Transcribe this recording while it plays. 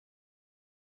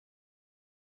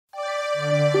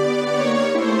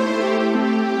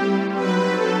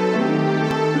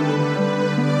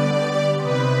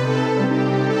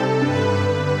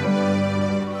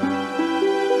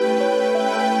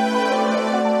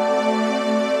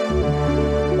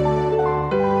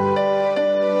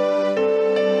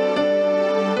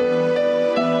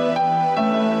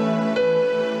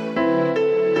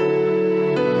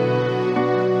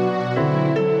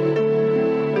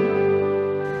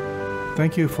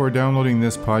Thank you for downloading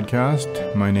this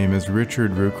podcast. My name is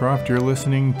Richard Roocroft. You're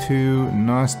listening to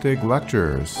Gnostic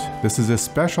Lectures. This is a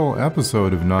special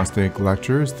episode of Gnostic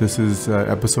Lectures. This is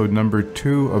episode number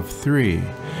 2 of 3.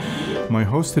 My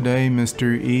host today,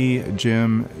 Mr. E.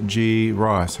 Jim G.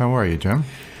 Ross. How are you, Jim?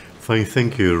 Fine,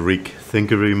 thank you, Rick.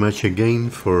 Thank you very much again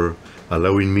for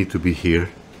allowing me to be here.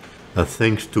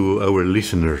 Thanks to our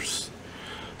listeners.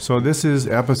 So this is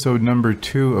episode number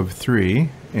 2 of 3,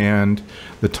 and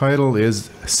the title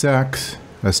is Sex,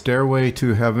 a Stairway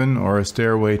to Heaven or a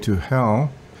Stairway to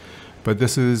Hell, but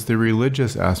this is the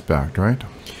religious aspect, right?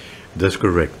 That's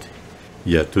correct.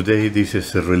 Yeah, today this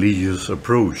is a religious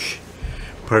approach,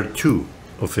 part 2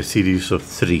 of a series of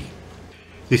 3.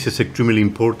 This is extremely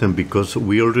important because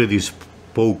we already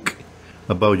spoke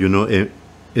about,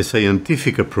 a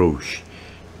scientific approach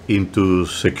into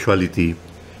sexuality.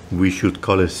 We should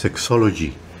call it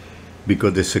sexology,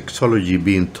 because the sexology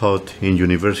being taught in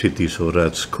universities or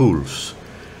at schools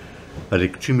are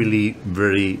extremely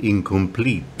very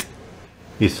incomplete.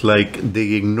 It's like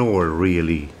they ignore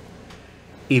really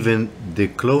even the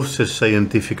closest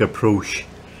scientific approach,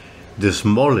 the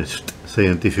smallest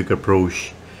scientific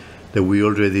approach that we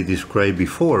already described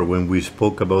before when we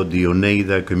spoke about the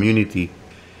Oneida community.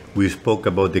 We spoke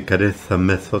about the Caretha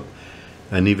method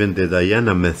and even the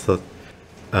Diana method.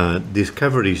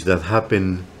 Discoveries that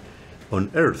happened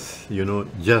on Earth,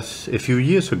 just a few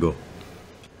years ago.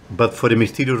 But for a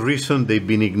mysterious reason, they've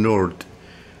been ignored.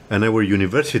 And our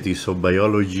universities of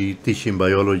biology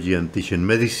and teaching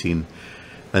medicine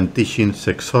and teaching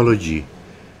sexology,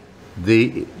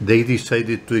 they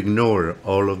decided to ignore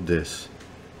all of these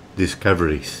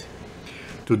discoveries.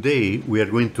 Today, we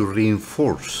are going to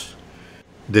reinforce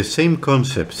the same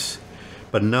concepts,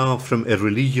 but now from a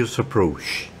religious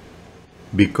approach.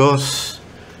 Because,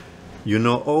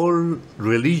 all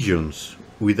religions,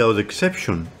 without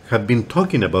exception, have been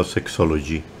talking about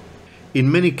sexology.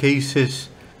 In many cases,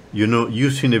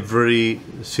 using a very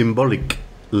symbolic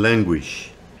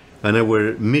language. And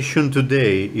our mission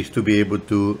today is to be able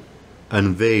to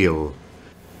unveil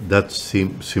that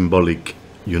symbolic,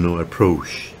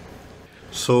 approach.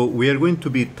 So we are going to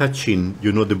be touching,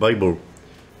 the Bible,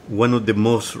 one of the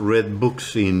most read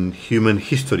books in human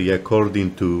history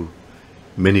according to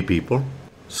many people.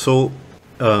 So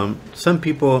some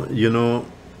people,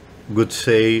 would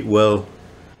say, well,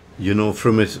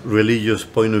 from a religious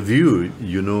point of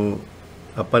view,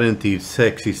 apparently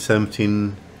sex is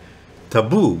something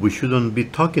taboo. We shouldn't be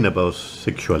talking about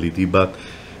sexuality, but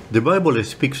the Bible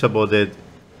speaks about it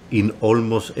in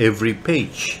almost every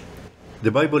page.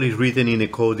 The Bible is written in a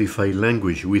codified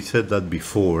language. We said that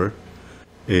before,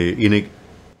 in a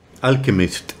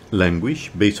alchemist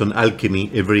language, based on alchemy,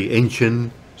 a very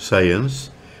ancient science,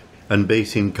 and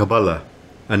based in Kabbalah,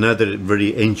 another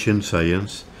very ancient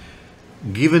science,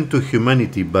 given to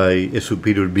humanity by a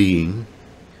superior being,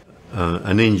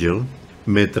 an angel,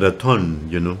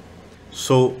 Metraton,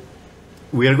 So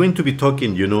we are going to be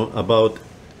talking, about,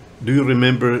 do you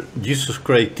remember Jesus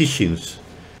Christ's teachings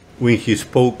when he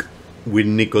spoke with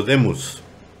Nicodemus?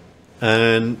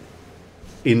 And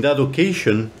in that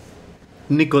occasion,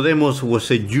 Nicodemus was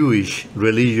a Jewish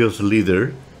religious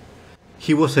leader.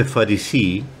 He was a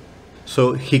Pharisee,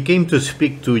 so he came to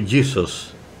speak to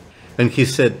Jesus, and he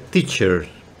said, "Teacher,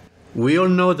 we all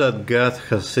know that God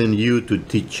has sent you to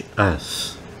teach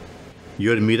us.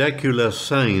 Your miraculous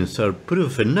signs are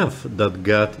proof enough that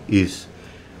God is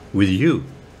with you."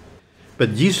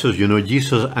 But Jesus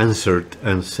answered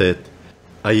and said,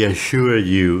 "I assure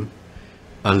you,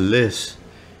 unless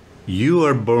you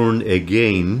are born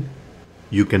again,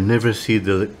 you can never see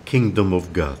the kingdom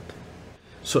of God."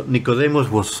 So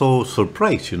Nicodemus was so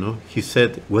surprised, He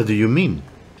said, "What do you mean?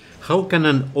 How can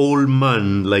an old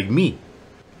man like me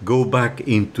go back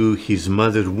into his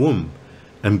mother's womb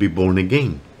and be born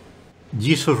again?"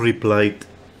 Jesus replied,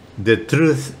 "The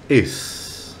truth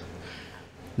is,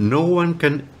 no one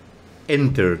can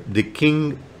enter the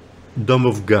kingdom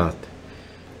of God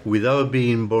without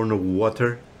being born of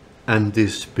water and the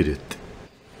Spirit.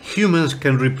 Humans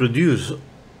can reproduce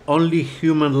only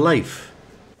human life,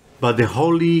 but the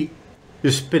Holy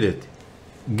Spirit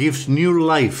gives new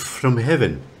life from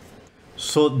heaven.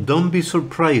 So don't be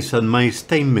surprised at my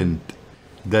statement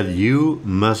that you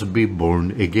must be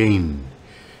born again.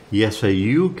 Yes,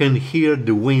 you can hear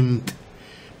the wind,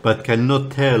 but cannot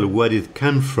tell where it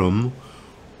comes from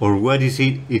or where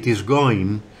it is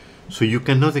going, so you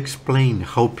cannot explain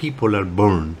how people are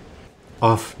born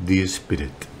of the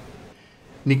Spirit."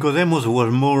 Nicodemus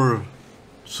was more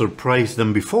surprised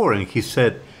than before, and he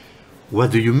said, "What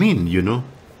do you mean,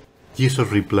 Jesus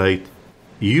replied,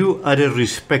 "You are a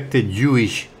respected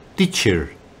Jewish teacher,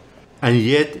 and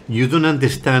yet you don't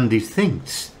understand these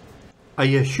things. I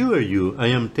assure you, I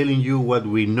am telling you what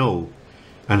we know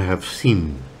and have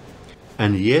seen,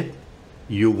 and yet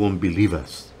you won't believe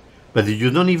us. But you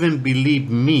don't even believe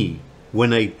me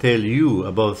when I tell you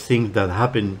about things that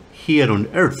happen here on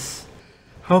earth.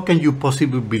 How can you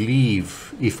possibly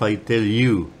believe if I tell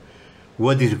you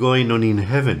what is going on in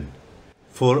heaven?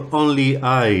 For only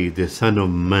I, the Son of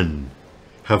Man,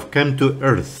 have come to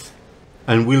earth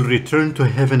and will return to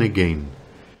heaven again.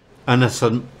 And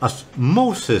as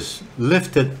Moses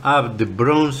lifted up the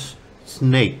bronze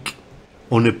snake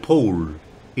on a pole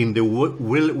in the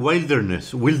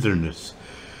wilderness,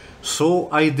 so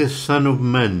I, the Son of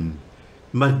Man,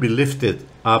 must be lifted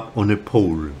up on a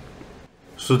pole,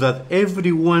 so that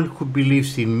everyone who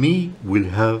believes in me will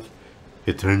have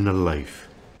eternal life.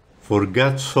 For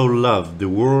God so loved the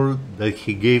world that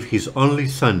he gave his only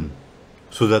Son,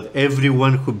 so that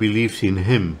everyone who believes in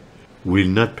him will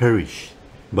not perish,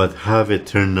 but have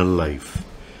eternal life.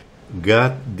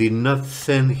 God did not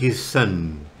send his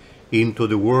Son into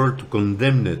the world to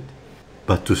condemn it,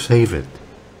 but to save it.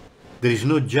 There is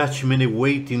no judgment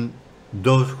awaiting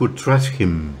those who trust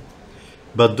him,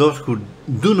 but those who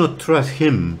do not trust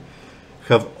him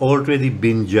have already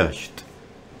been judged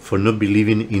for not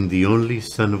believing in the only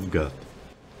Son of God.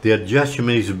 Their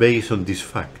judgment is based on this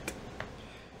fact.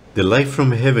 The light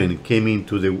from heaven came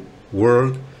into the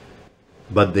world,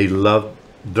 but they loved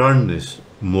darkness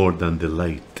more than the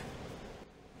light,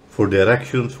 for their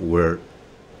actions were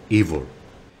evil.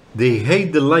 They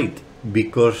hate the light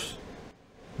because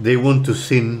they want to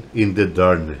sin in the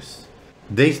darkness.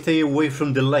 They stay away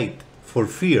from the light for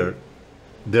fear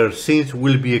their sins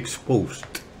will be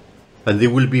exposed and they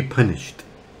will be punished.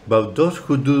 But those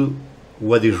who do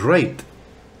what is right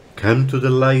come to the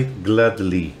light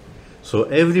gladly, so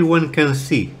everyone can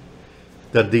see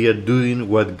that they are doing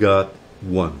what God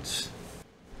wants.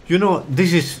 You know,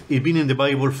 it's been in the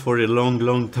Bible for a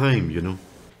long time,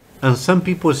 And some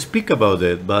people speak about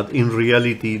it, but in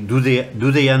reality, do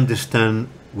they understand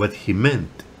what he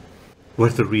meant?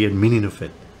 What's the real meaning of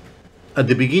it? At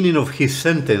the beginning of his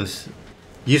sentence,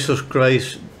 Jesus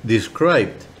Christ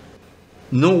described,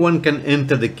 "No one can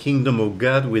enter the kingdom of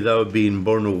God without being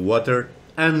born of water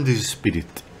and the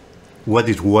Spirit." What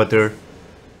is water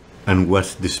and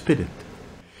what's the Spirit?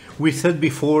 We said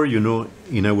before,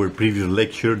 in our previous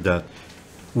lecture, that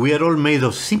we are all made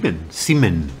of semen.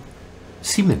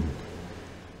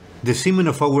 The semen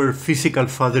of our physical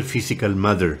father, physical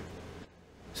mother.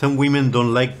 Some women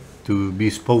don't like to be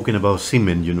spoken about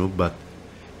semen, but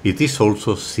it is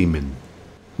also semen,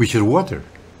 which is water.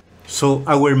 So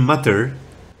our matter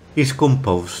is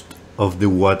composed of the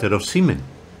water of semen,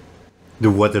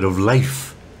 the water of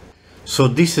life. So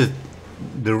this is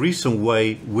the reason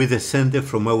why we descended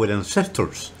from our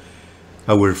ancestors,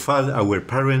 our father, our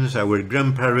parents, our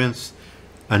grandparents,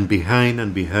 and behind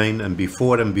and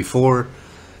before,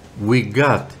 we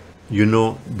got,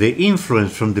 the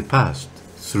influence from the past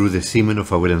through the semen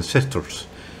of our ancestors.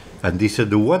 And this is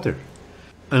the water.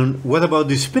 And what about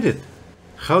the Spirit?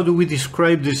 How do we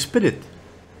describe the Spirit?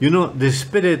 The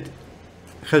Spirit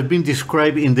has been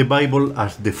described in the Bible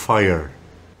as the fire,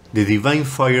 the divine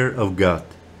fire of God.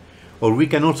 Or we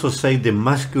can also say the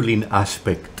masculine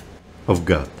aspect of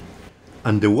God.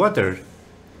 And the water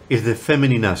is the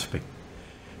feminine aspect.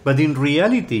 But in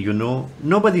reality,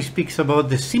 nobody speaks about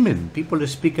the semen. People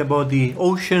speak about the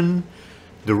ocean,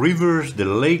 the rivers, the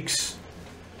lakes,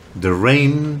 the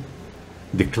rain,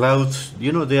 the clouds.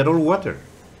 They are all water.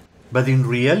 But in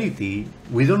reality,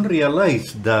 we don't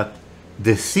realize that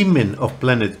the semen of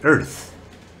planet Earth,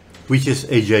 which is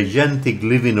a gigantic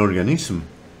living organism,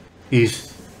 is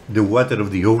the water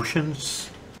of the oceans,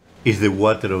 is the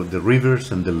water of the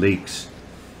rivers and the lakes,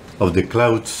 of the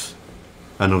clouds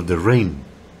and of the rain.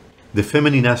 The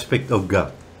feminine aspect of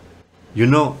God.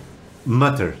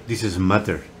 Matter. This is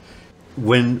matter.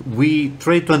 When we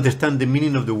try to understand the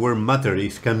meaning of the word matter,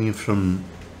 is coming from,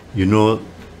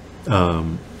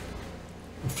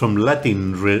 from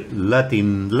Latin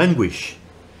language,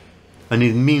 and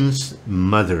it means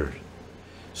mother.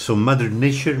 So Mother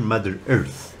Nature, Mother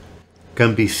Earth,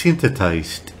 can be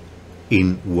synthesized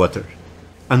in water.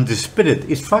 And the Spirit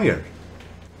is fire.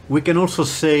 We can also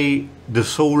say the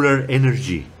solar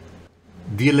energy,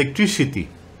 the electricity,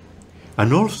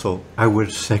 and also our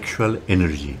sexual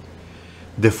energy,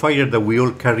 the fire that we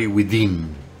all carry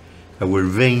within our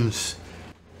veins,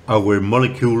 our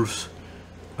molecules,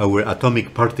 our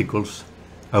atomic particles,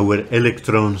 our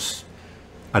electrons,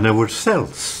 and our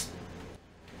cells.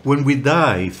 When we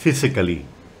die physically,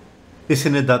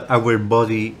 isn't it that our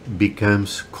body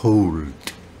becomes cold,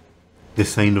 the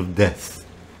sign of death?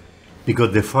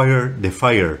 because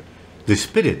the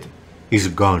Spirit is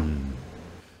gone.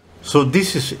 So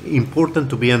this is important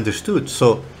to be understood.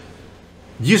 So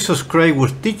Jesus Christ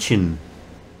was teaching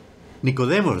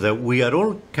Nicodemus that we are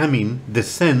all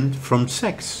descend from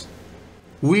sex.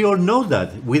 We all know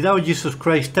that without Jesus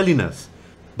Christ telling us,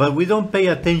 but we don't pay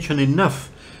attention enough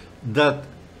that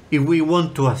if we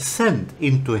want to ascend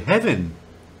into heaven,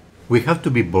 we have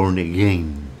to be born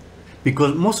again.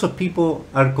 Because most of people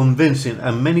are convinced,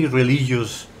 and many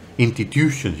religious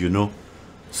institutions,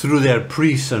 through their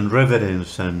priests and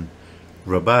reverends and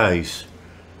rabbis,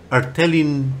 are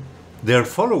telling their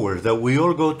followers that we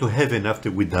all go to heaven after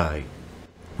we die,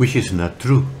 which is not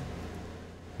true,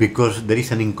 because there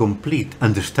is an incomplete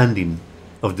understanding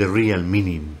of the real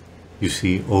meaning,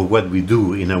 of what we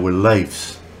do in our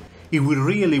lives. If we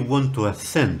really want to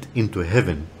ascend into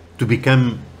heaven, to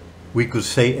become, we could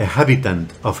say, a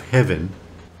habitant of heaven,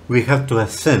 we have to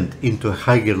ascend into a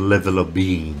higher level of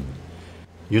being.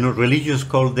 Religions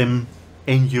call them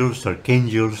angels,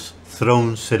 archangels,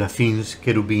 thrones, seraphims,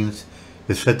 cherubims,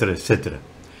 etc., etc.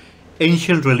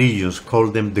 Ancient religions call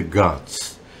them the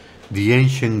gods, the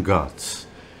ancient gods,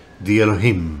 the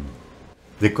Elohim,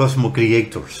 the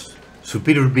cosmo-creators,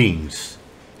 superior beings,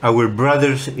 our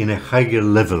brothers in a higher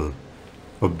level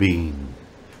of being,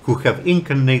 who have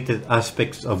incarnated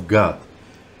aspects of God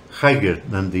higher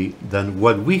than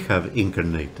what we have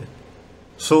incarnated.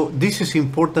 So this is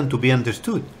important to be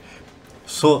understood.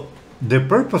 So the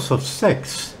purpose of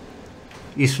sex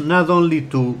is not only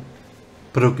to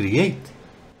procreate,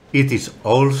 it is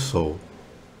also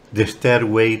the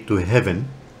stairway to heaven,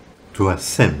 to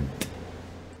ascend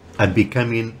and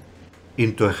becoming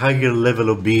into a higher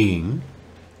level of being.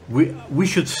 We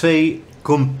should say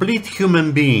complete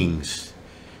human beings,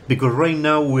 because right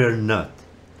now we are not.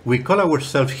 We call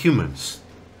ourselves humans,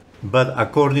 but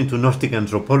according to Gnostic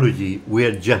anthropology, we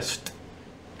are just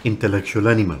intellectual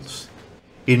animals.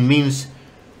 It means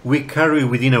we carry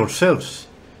within ourselves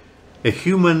a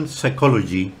human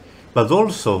psychology, but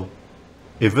also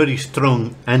a very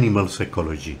strong animal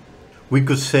psychology. We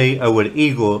could say our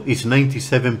ego is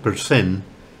 97%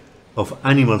 of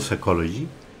animal psychology,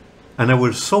 and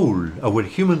our soul, our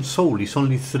human soul, is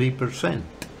only 3%.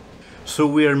 So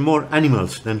we are more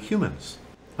animals than humans.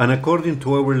 And according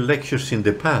to our lectures in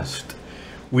the past,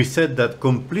 we said that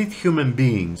complete human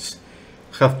beings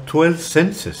have 12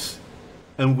 senses,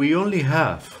 and we only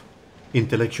have,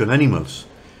 intellectual animals,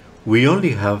 we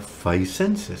only have 5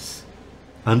 senses.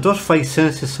 And those 5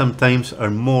 senses sometimes are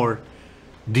more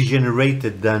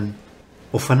degenerated than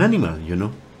of an animal,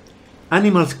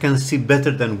 Animals can see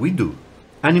better than we do.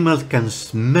 Animals can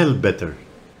smell better.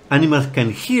 Animals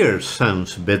can hear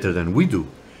sounds better than we do.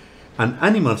 And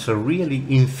animals are really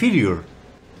inferior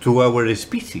to our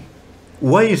species.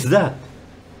 Why is that?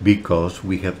 Because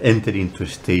we have entered into a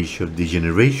stage of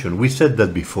degeneration. We said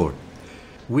that before.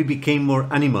 We became more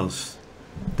animals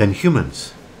than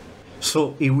humans.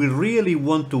 So if we really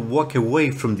want to walk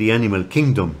away from the animal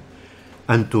kingdom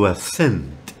and to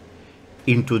ascend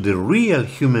into the real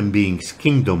human being's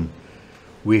kingdom,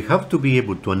 we have to be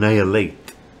able to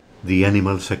annihilate the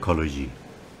animal psychology,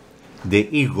 the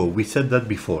ego. We said that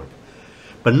before.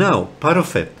 But now, part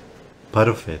of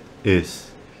it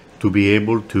is to be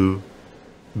able to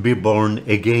be born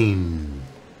again.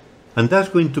 And that's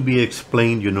going to be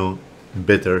explained,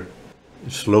 better,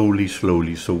 slowly,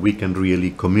 so we can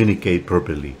really communicate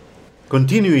properly.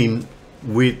 Continuing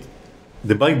with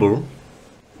the Bible,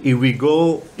 if we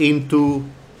go into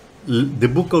the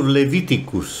Book of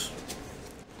Leviticus,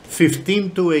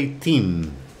 15 to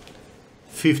 18,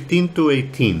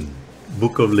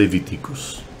 Book of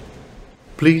Leviticus.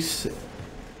 Please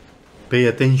pay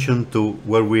attention to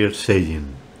what we are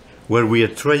saying, what we are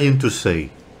trying to say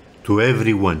to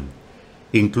everyone,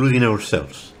 including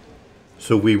ourselves,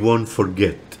 so we won't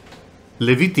forget.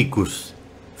 Leviticus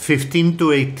 15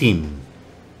 to 18.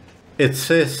 It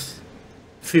says,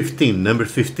 number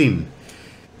 15,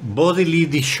 bodily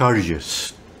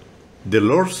discharges. The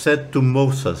Lord said to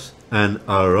Moses and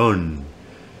Aaron,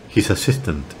 his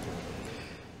assistant,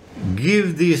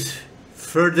 give these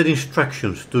further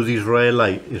instructions to the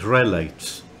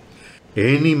Israelites.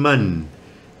 Any man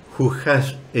who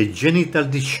has a genital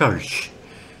discharge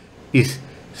is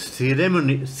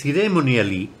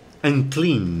ceremonially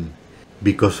unclean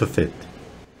because of it.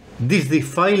 This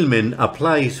defilement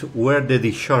applies where the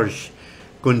discharge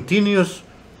continues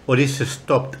or is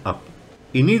stopped up.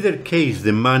 In either case,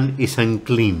 the man is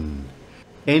unclean.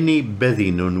 Any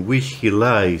bedding on which he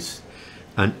lies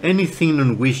and anything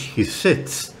on which he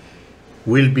sits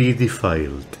will be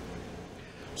defiled.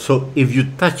 So if you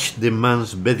touch the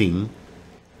man's bedding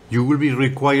you will be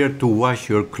required to wash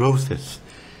your clothes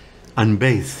and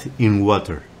bathe in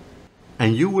water,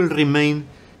 and you will remain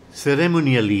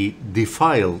ceremonially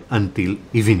defiled until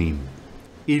evening.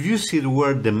 If you see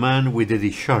where the man with the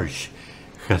discharge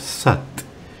has sat,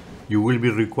 you will be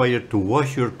required to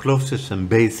wash your clothes and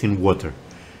bathe in water.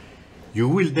 You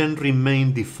will then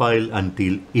remain defiled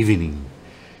until evening.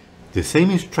 The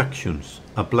same instructions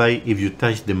apply if you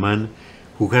touch the man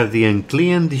who has the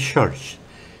unclean discharge,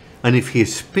 and if he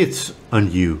spits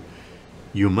on you,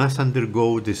 you must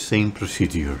undergo the same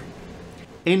procedure.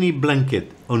 Any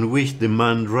blanket on which the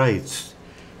man rides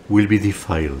will be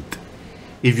defiled.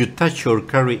 If you touch or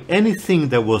carry anything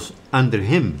that was under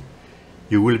him,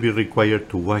 you will be required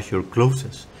to wash your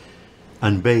clothes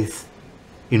and bathe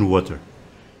in water,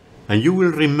 and you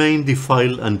will remain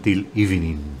defiled until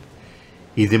evening.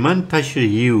 If the man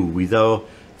touches you without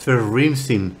first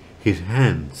rinsing his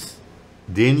hands,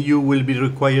 then you will be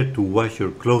required to wash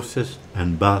your clothes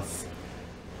and bathe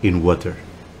in water,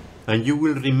 and you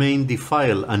will remain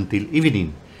defiled until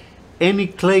evening. Any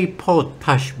clay pot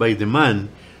touched by the man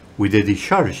with a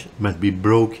discharge must be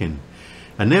broken,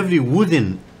 and every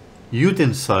wooden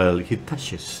utensil he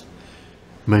touches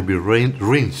must be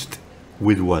rinsed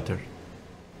with water.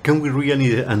 Can we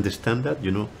really understand that?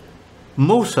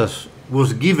 Moses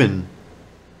was given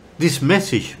this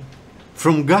message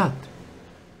from God.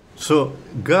 So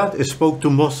God spoke to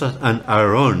Moses and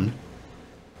Aaron,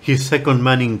 his second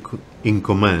man in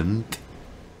command,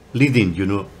 leading,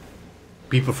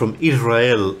 people from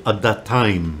Israel at that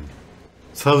time,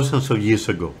 thousands of years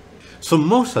ago. So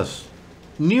Moses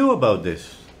knew about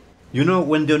this.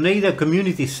 When the Oneida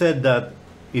community said that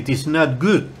it is not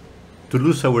good to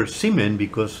lose our semen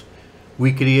because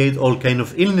we create all kinds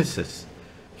of illnesses.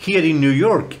 Here in New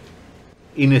York,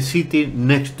 in a city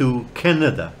next to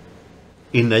Canada,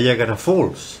 in Niagara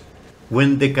Falls,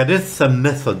 when the Carezza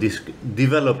method is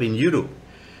developed in Europe,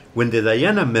 when the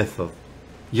Diana method,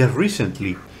 just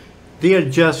recently, they are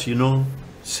just,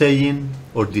 saying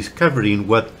or discovering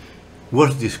what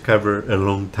was discovered a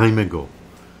long time ago.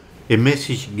 A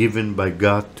message given by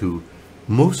God to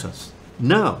Moses.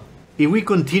 Now, if we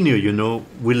continue,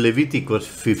 with Leviticus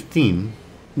 15,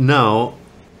 now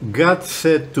God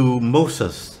said to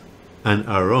Moses and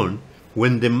Aaron,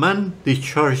 when the man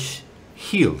discharge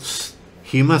heals,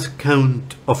 he must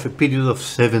count of a period of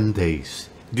 7 days.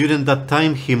 During that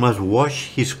time, he must wash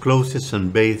his clothes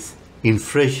and bathe in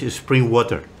fresh spring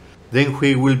water. Then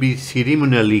he will be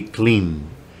ceremonially clean.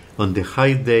 On the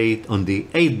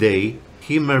 8th day,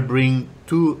 he must bring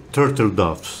 2 turtle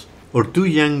doves or 2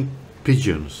 young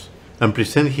pigeons and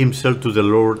present himself to the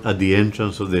Lord at the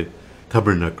entrance of the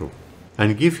tabernacle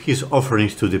and give his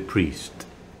offerings to the priest.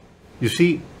 You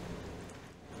see,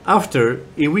 if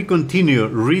we continue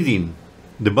reading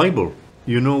the Bible,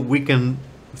 we can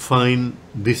find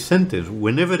this sentence: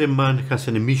 whenever a man has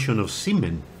an emission of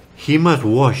semen, he must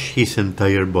wash his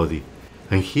entire body,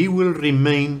 and he will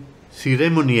remain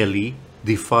ceremonially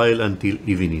defiled until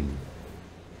evening.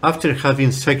 After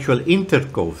having sexual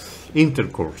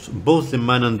intercourse, both the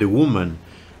man and the woman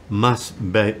must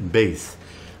bathe,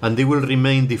 and they will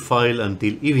remain defiled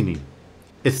until evening.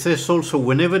 It says also,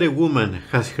 whenever a woman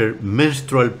has her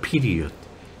menstrual period,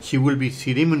 she will be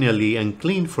ceremonially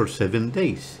unclean for 7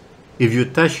 days. If you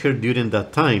touch her during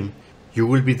that time, you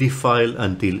will be defiled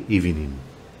until evening.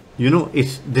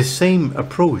 It's the same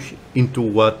approach into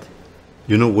what,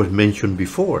 was mentioned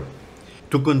before.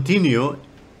 To continue,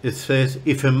 it says,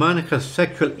 if a man has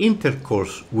sexual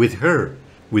intercourse with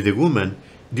a woman,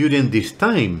 during this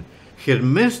time, her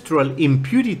menstrual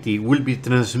impurity will be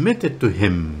transmitted to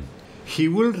him. He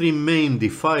will remain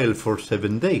defiled for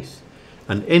 7 days,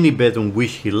 and any bed on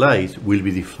which he lies will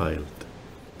be defiled.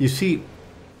 You see,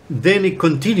 then it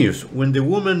continues, when the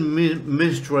woman's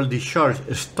menstrual discharge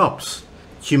stops,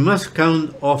 she must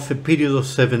count off a period of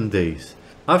 7 days.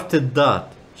 After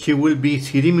that, she will be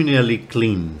ceremonially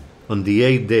clean. On the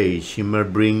 8th day, she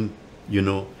must bring,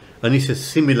 and it's a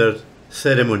similar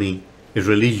ceremony, a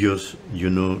religious,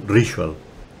 ritual,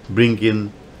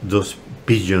 bringing those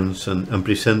pigeons and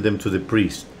present them to the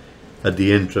priest at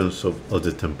the entrance of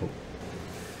the temple.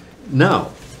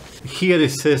 Now, here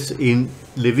it says in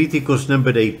Leviticus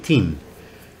number 18,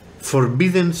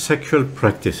 forbidden sexual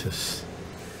practices.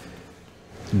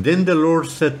 Then the Lord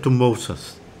said to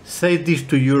Moses, say this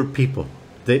to your people,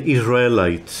 the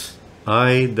Israelites,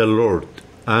 I, the Lord,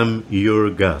 am your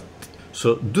God.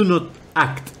 So do not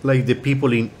act like the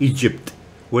people in Egypt,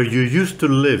 where you used to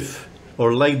live,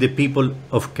 or like the people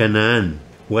of Canaan,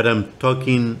 where I'm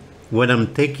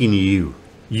taking you.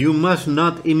 You must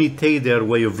not imitate their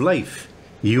way of life.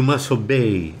 You must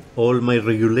obey all my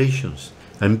regulations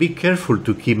and be careful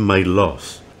to keep my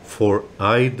laws, for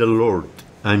I, the Lord,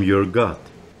 am your God.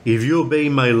 If you obey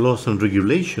my laws and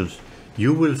regulations,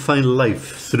 you will find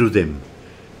life through them.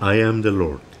 I am the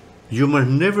Lord. You must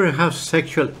never have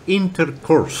sexual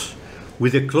intercourse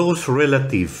with a close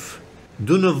relative.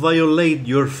 Do not violate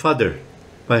your father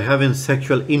by having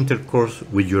sexual intercourse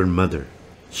with your mother.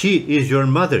 She is your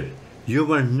mother. You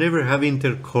must never have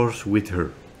intercourse with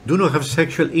her. Do not have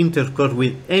sexual intercourse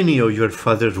with any of your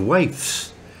father's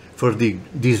wives, for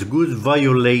this would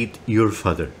violate your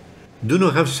father. Do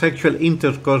not have sexual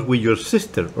intercourse with your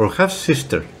sister or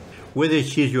half-sister, whether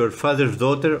she is your father's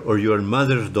daughter or your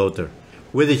mother's daughter,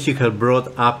 whether she has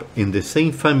brought up in the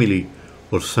same family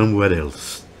or somewhere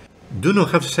else. Do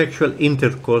not have sexual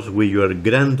intercourse with your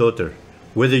granddaughter,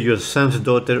 whether your son's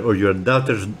daughter or your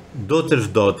daughter's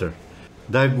daughter.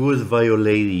 That would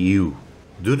violate you.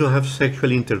 Do not have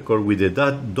sexual intercourse with the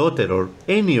daughter or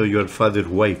any of your father's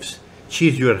wives. She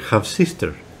is your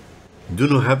half-sister. Do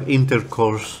not have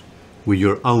intercourse with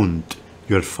your aunt,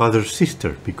 your father's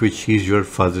sister, because she is your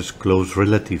father's close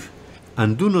relative.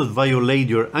 And do not violate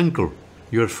your uncle,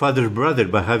 your father's brother,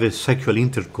 by having sexual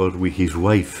intercourse with his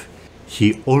wife.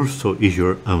 She also is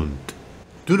your aunt.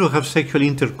 Do not have sexual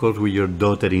intercourse with your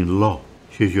daughter-in-law.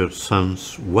 She is your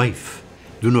son's wife.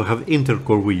 Do not have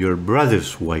intercourse with your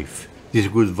brother's wife. This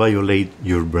would violate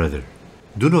your brother.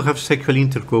 Do not have sexual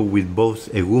intercourse with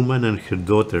both a woman and her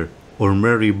daughter, or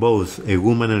marry both a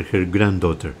woman and her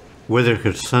granddaughter, whether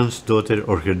her son's daughter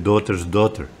or her daughter's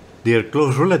daughter. They are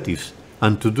close relatives,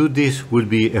 and to do this would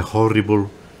be a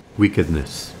horrible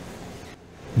wickedness.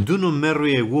 Do not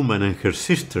marry a woman and her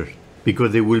sister,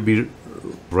 because they will be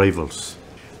rivals.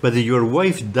 But if your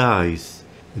wife dies,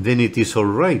 then it is all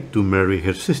right to marry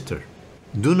her sister.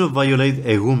 Do not violate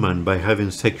a woman by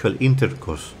having sexual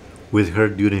intercourse with her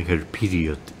during her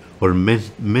period or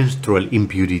menstrual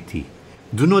impurity.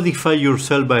 Do not defile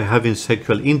yourself by having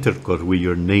sexual intercourse with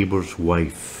your neighbor's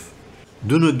wife.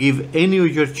 Do not give any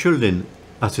of your children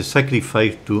as a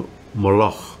sacrifice to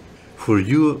Moloch, for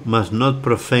you must not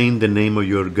profane the name of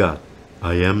your God.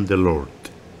 I am the Lord.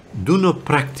 Do not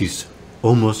practice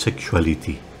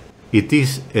homosexuality. It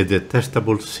is a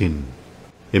detestable sin.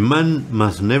 A man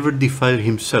must never defile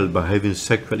himself by having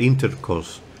sexual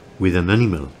intercourse with an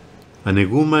animal, and a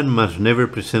woman must never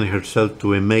present herself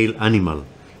to a male animal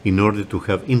in order to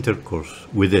have intercourse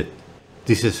with it.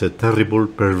 This is a terrible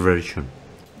perversion.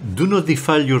 Do not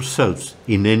defile yourselves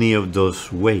in any of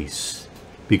those ways,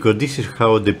 because this is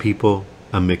how the people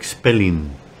I'm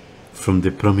expelling from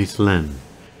the promised land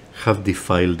have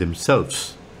defiled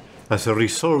themselves. As a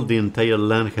result, the entire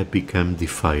land has become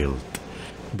defiled.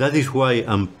 That is why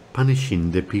I'm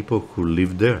punishing the people who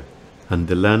live there, and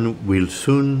the land will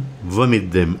soon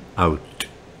vomit them out.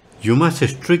 You must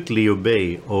strictly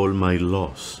obey all my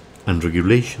laws and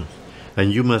regulations,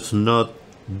 and you must not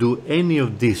do any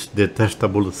of these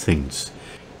detestable things.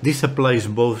 This applies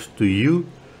both to you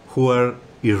who are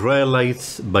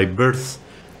Israelites by birth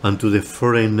and to the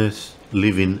foreigners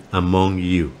living among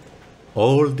you.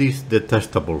 All these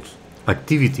detestable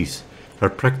activities are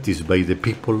practiced by the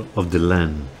people of the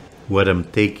land where I'm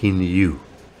taking you,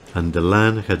 and the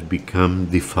land has become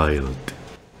defiled.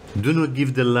 Do not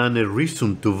give the land a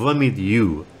reason to vomit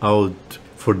you out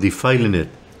for defiling it,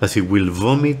 as it will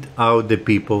vomit out the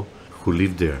people who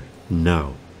live there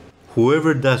now.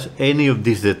 Whoever does any of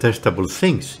these detestable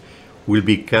things will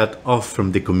be cut off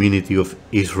from the community of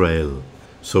Israel.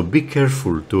 So be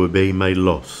careful to obey my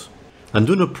laws, and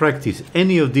do not practice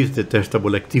any of these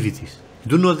detestable activities.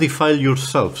 Do not defile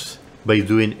yourselves by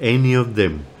doing any of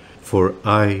them, for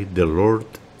I, the Lord,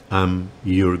 am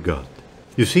your God.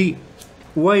 You see,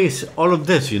 why is all of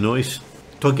this? It's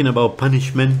talking about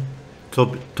punishment,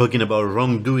 talking about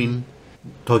wrongdoing,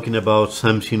 talking about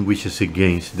something which is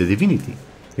against the divinity,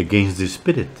 against the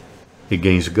Spirit,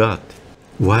 against God.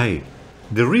 Why?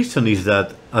 The reason is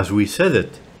that, as we said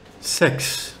it,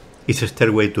 sex is a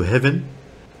stairway to heaven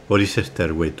or is a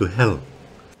stairway to hell.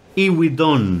 If we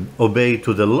don't obey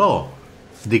to the law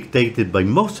dictated by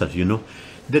Moses,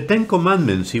 the Ten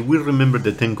Commandments, if we remember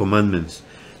the Ten Commandments,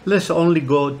 let's only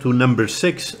go to number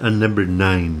 6 and number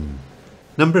 9.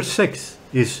 Number 6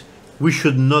 is we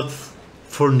should not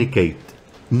fornicate.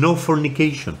 No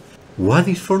fornication. What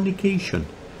is fornication?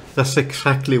 That's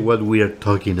exactly what we are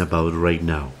talking about right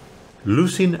now.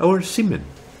 Losing our semen.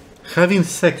 Having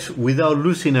sex without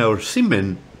losing our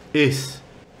semen is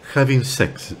having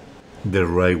sex the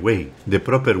right way, the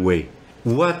proper way.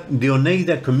 What the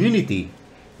Oneida community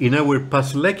in our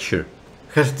past lecture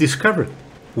has discovered,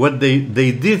 what they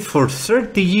did for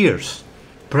 30 years,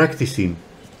 practicing,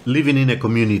 living in a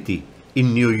community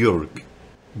in New York.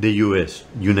 the US,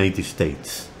 United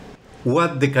States.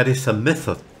 What the Caressa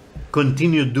method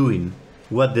continued doing,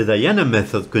 what the Diana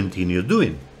method continued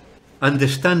doing.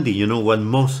 Understanding, what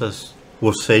Moses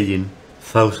was saying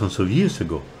thousands of years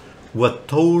ago. What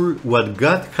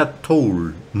God had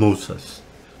told Moses.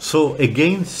 So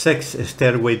again, sex, a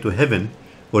stairway to heaven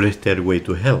or a stairway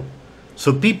to hell.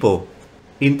 So people,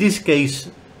 in this case,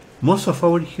 most of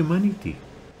our humanity,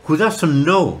 who doesn't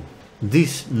know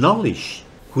this knowledge,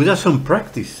 who doesn't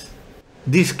practice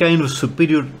this kind of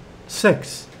superior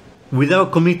sex,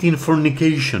 without committing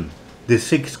fornication, the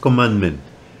sixth commandment,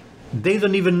 they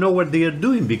don't even know what they are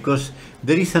doing, because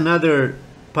there is another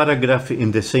paragraph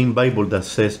in the same Bible that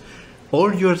says,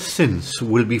 all your sins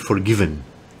will be forgiven,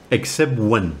 except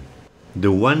one,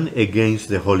 the one against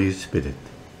the Holy Spirit.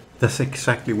 That's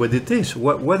exactly what it is.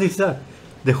 What is that?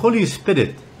 The Holy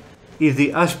Spirit is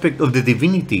the aspect of the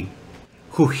divinity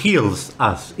who heals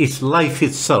us. It's life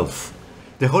itself.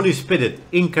 The Holy Spirit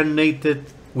incarnated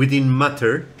within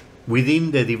matter,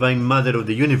 within the Divine Mother of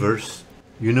the universe.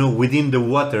 Within the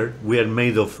water, we are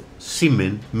made of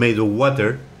semen, made of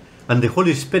water. And the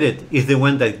Holy Spirit is the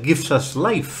one that gives us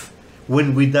life.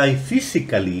 When we die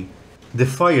physically, the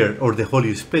fire or the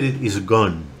Holy Spirit is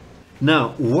gone.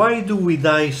 Now, why do we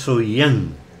die so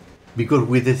young? Because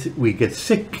we get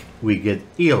sick, we get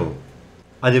ill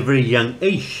at a very young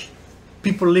age.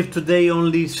 People live today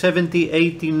only 70,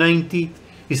 80, 90.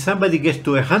 If somebody gets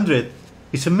to 100,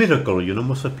 it's a miracle.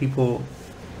 Most of people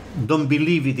don't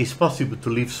believe it is possible to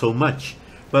live so much.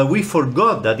 But we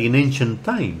forgot that in ancient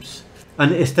times.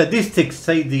 And statistics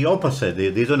say the opposite.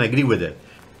 They don't agree with it.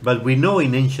 But we know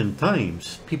in ancient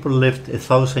times, people lived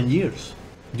 1,000 years.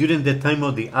 During the time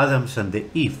of the Adams and the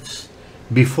Eves,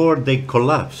 before they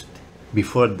collapsed,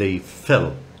 before they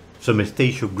fell, some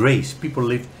stage of grace, people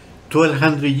lived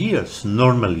 1,200 years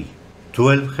normally.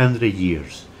 1,200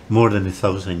 years, more than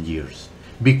 1,000 years.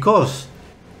 Because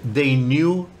they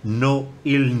knew no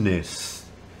illness.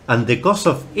 And the cause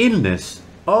of illness,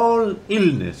 all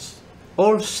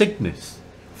sickness,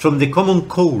 from the common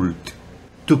cold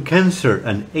to cancer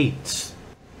and AIDS,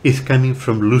 is coming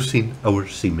from losing our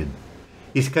semen.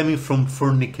 It's coming from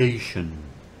fornication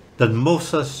that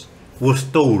Moses was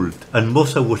told and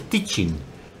Moses was teaching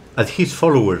at his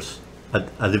followers at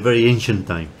a very ancient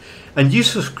time. And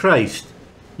Jesus Christ,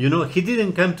 he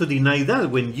didn't come to deny that.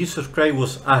 When Jesus Christ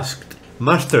was asked,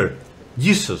 Master,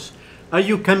 Jesus, are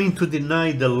you coming to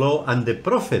deny the law and the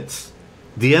prophets?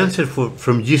 The answer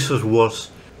from Jesus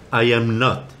was, I am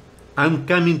not. I'm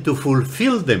coming to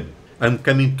fulfill them. I'm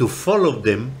coming to follow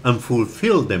them and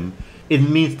fulfill them. It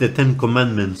means the 10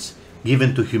 Commandments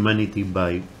given to humanity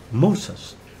by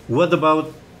Moses. What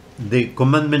about the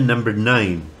commandment number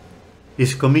 9?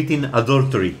 Is committing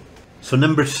adultery. So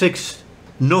number 6,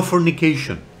 no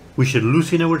fornication. We should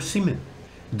loosen our semen.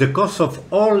 The cause of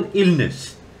all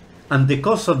illness and the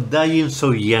cause of dying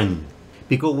so young.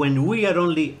 Because when we are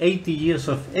only 80 years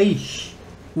of age,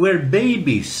 we're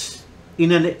babies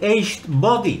in an aged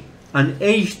body, an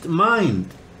aged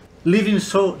mind, living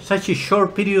such a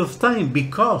short period of time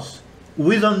because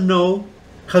we don't know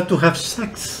how to have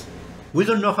sex. We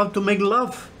don't know how to make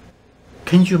love.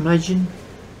 Can you imagine?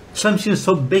 Something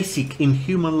so basic in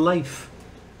human life.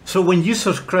 So when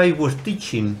Jesus Christ was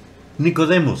teaching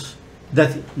Nicodemus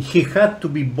that he had to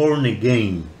be born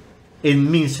again, it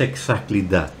means exactly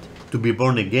that. To be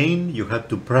born again, you have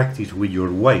to practice with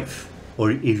your wife.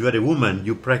 Or if you are a woman,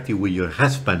 you practice with your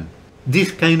husband.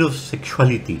 This kind of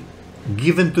sexuality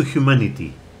given to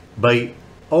humanity by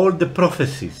all the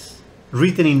prophecies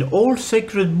written in all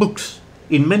sacred books,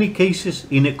 in many cases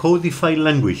in a codified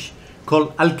language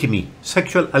called alchemy,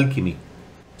 sexual alchemy.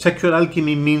 Sexual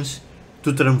alchemy means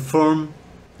to transform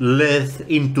lead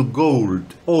into gold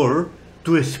or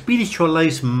to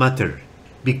spiritualize matter,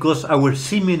 because our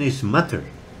semen is matter.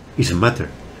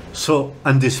 So,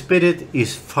 and the spirit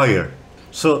is fire.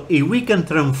 So if we can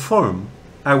transform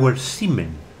our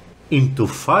semen into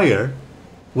fire,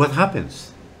 what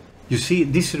happens? You see,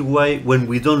 this is why when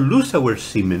we don't lose our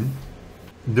semen,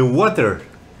 the water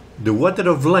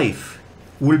of life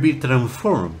will be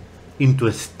transformed into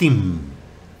a steam.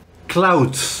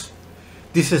 Clouds.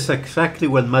 This is exactly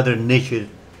what Mother Nature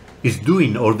is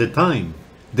doing all the time.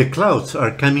 The clouds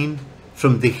are coming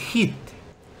from the heat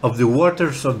of the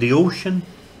waters of the ocean,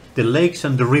 the lakes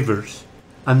and the rivers,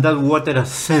 and that water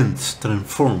ascends,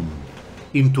 transformed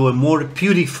into a more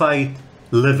purified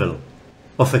level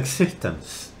of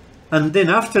existence. And then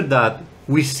after that,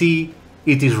 we see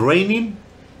it is raining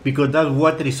because that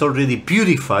water is already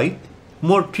purified,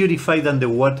 more purified than the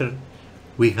water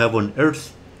we have on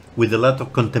earth, with a lot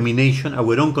of contamination,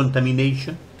 our own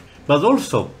contamination. But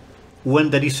also,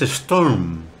 when there is a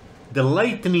storm, the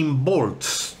lightning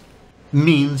bolts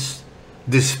means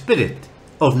the spirit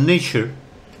of nature,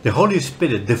 the Holy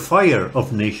Spirit, the fire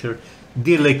of nature,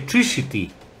 the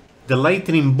electricity, the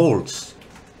lightning bolts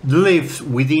lives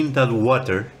within that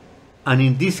water, and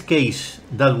in this case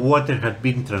that water had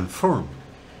been transformed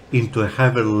into a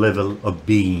higher level of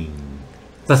being.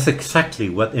 That's exactly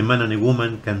what a man and a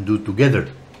woman can do together.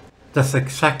 That's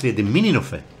exactly the meaning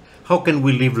of it. How can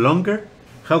we live longer?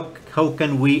 How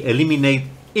can we eliminate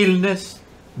illness?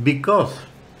 Because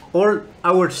all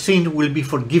our sin will be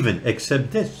forgiven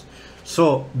except this.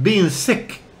 So being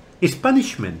sick is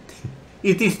punishment.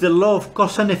 It is the law of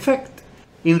cause and effect.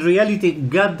 In reality,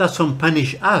 God doesn't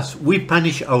punish us. We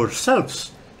punish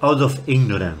ourselves out of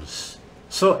ignorance.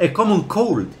 So a common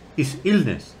cold is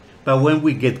illness. But when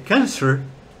we get cancer,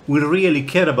 we really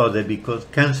care about it because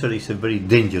cancer is a very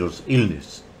dangerous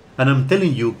illness. And I'm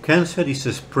telling you, cancer is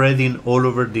spreading all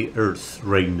over the earth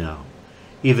right now.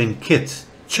 Even kids,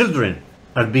 children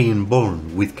are being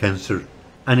born with cancer.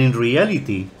 And in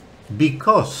reality,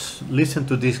 because, listen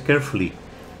to this carefully,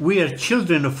 we are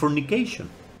children of fornication.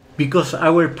 Because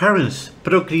our parents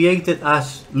procreated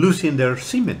us losing their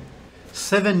semen.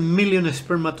 7 million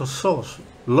spermatozoids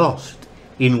lost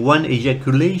in one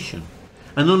ejaculation.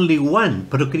 And only one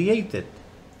procreated.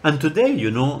 And today,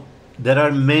 there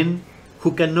are men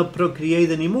who cannot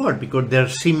procreate anymore because their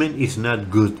semen is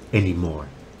not good anymore.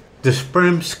 The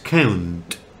sperm's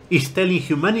count is telling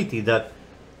humanity that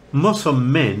most of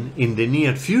men in the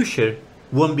near future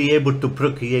won't be able to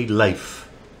procreate life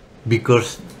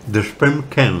because the sperm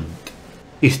count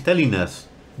is telling us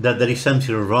that there is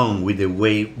something wrong with the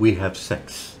way we have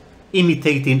sex.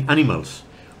 Imitating animals.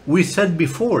 We said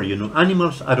before,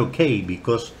 animals are okay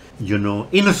because,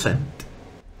 innocent.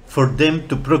 For them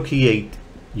to procreate,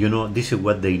 this is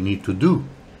what they need to do.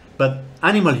 But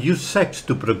animals use sex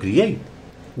to procreate.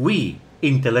 We,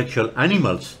 intellectual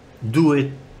animals, do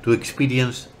it to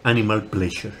experience animal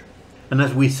pleasure. And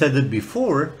as we said it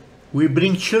before, we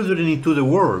bring children into the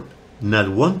world, not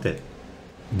wanted.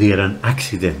 They are an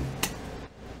accident.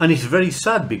 And it's very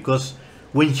sad because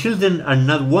when children are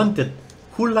not wanted,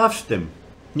 who loves them?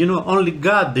 Only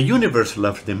God, the universe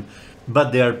loves them.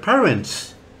 But their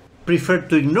parents prefer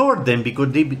to ignore them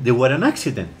because they were an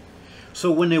accident.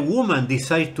 So when a woman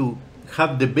decides to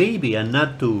have the baby and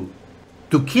not to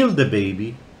kill the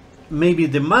baby, maybe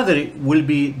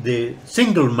the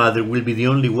single mother will be the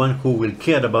only one who will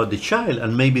care about the child,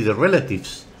 and maybe the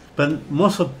relatives. But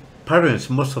most of parents,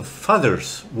 most of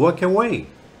fathers walk away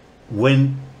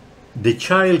when the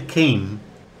child came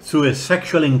through a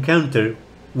sexual encounter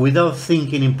without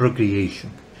thinking in procreation.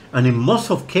 And in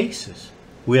most of cases,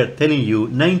 we are telling you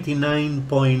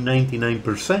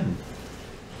 99.99%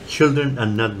 children are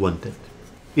not wanted.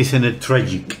 Isn't it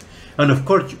tragic? And of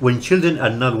course, when children are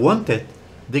not wanted,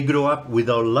 they grow up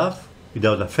without love,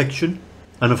 without affection,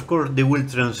 and of course they will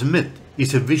transmit.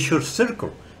 It's a vicious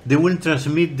circle. They will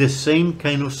transmit the same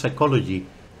kind of psychology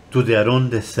to their own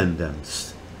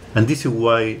descendants. And this is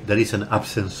why there is an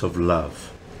absence of love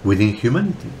within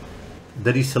humanity.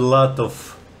 There is a lot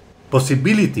of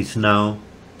possibilities now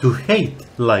to hate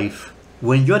life.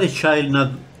 When you are a child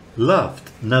not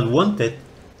loved, not wanted,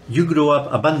 you grow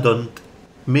up abandoned.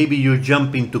 Maybe you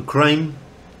jump into crime,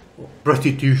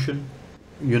 prostitution,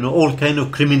 all kind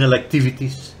of criminal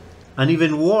activities, and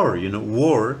even war,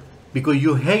 war, because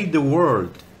you hate the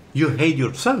world, you hate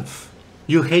yourself,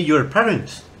 you hate your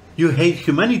parents, you hate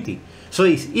humanity. So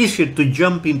it's easier to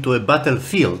jump into a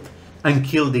battlefield and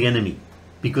kill the enemy,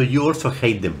 because you also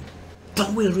hate them.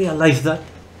 Don't we realize that?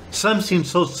 Something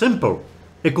so simple,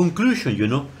 a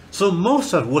conclusion, So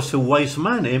Moses was a wise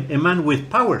man, a man with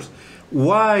powers.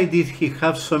 Why did he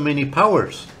have so many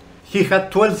powers? He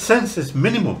had 12 senses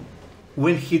minimum.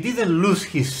 When he didn't lose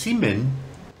his semen,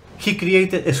 he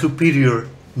created a superior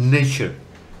nature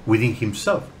within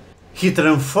himself. He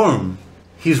transformed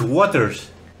his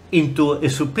waters into a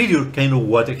superior kind of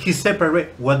water. He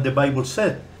separated what the Bible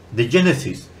said, the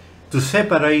Genesis, to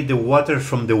separate the water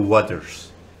from the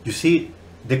waters. You see,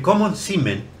 the common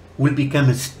semen will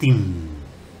become steam.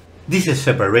 This is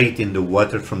separating the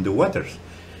water from the waters.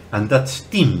 And that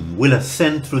steam will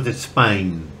ascend through the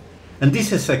spine. And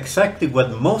this is exactly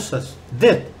what Moses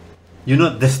did.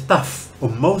 The staff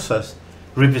of Moses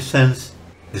represents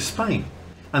the spine.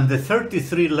 And the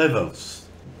 33 levels,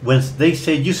 when they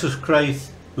say Jesus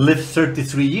Christ lived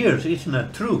 33 years, it's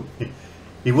not true.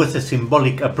 It was a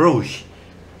symbolic approach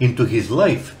into his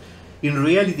life. In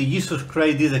reality, Jesus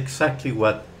Christ did exactly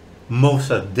what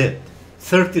Moses did.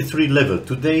 33 levels.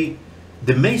 Today,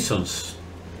 the Masons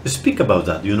speak about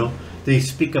that, They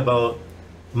speak about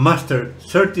master,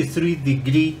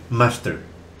 33-degree master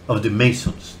of the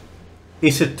Masons.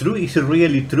 Is it true? Is it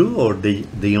really true, or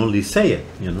they only say it,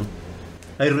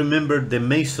 I remember the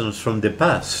Masons from the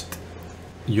past.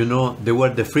 They were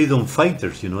the freedom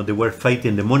fighters, they were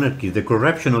fighting the monarchy, the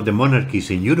corruption of the monarchies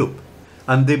in Europe.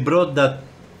 And they brought that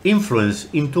influence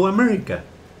into America.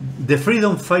 The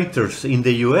freedom fighters in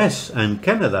the US and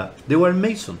Canada, they were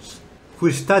Masons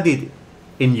who studied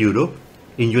in Europe,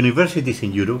 in universities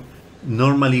in Europe,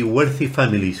 normally wealthy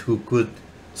families who could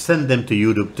send them to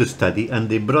Europe to study, and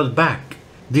they brought back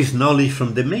this knowledge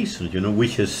from the Masons,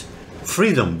 which is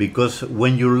freedom, because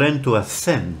when you learn to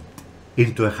ascend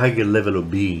into a higher level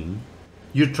of being,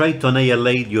 you try to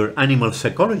annihilate your animal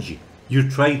psychology. You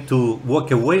try to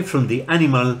walk away from the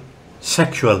animal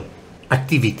sexual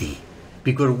activity.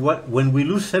 Because when we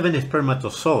lose 7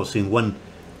 spermatozoids in one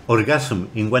orgasm,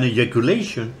 in one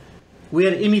ejaculation, we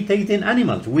are imitating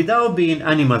animals without being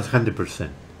animals 100%.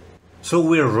 So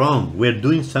we're wrong. We're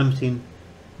doing something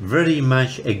very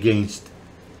much against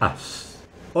us.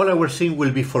 All our sin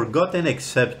will be forgotten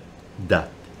except that.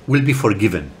 Will be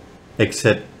forgiven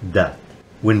except that.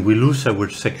 When we lose our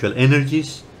sexual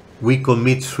energies, we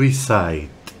commit suicide.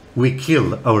 We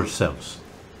kill ourselves.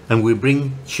 And we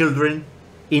bring children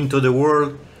into the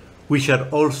world which are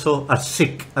also as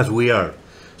sick as we are.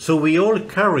 So we all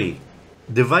carry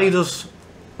the virus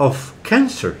of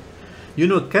cancer.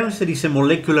 Cancer is a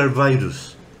molecular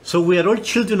virus. So we are all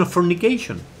children of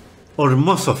fornication, or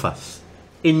most of us.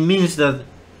 It means that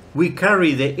we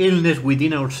carry the illness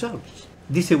within ourselves.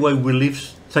 This is why we live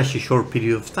such a short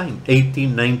period of time, 80,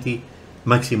 90,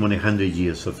 maximum 100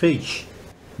 years of age,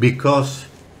 because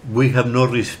we have no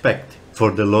respect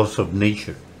for the laws of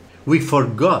nature. We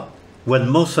forgot what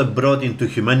Moses brought into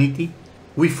humanity.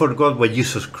 We forgot what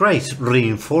Jesus Christ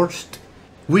reinforced.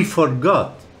 We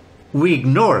forgot. We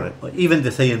ignore even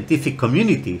the scientific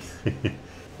community,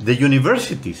 the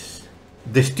universities,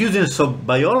 the students of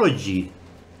biology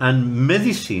and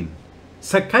medicine,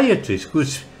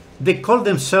 psychiatrists, they call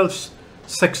themselves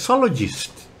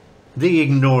sexologists. They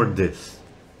ignore this.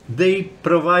 They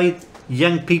provide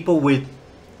young people with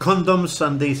condoms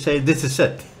and they say, this is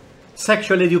it.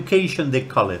 Sexual education, they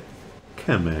call it.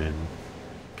 Come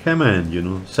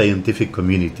on, scientific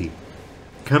community.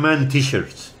 Come on,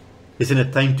 teachers. Isn't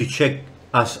it time to check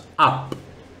us up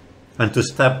and to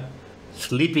stop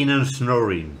sleeping and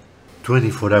snoring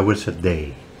 24 hours a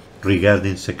day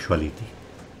regarding sexuality?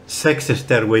 Sex is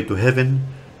stairway to heaven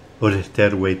or a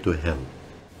stairway to hell.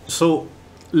 So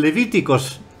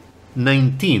Leviticus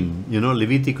 19,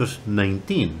 Leviticus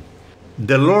 19,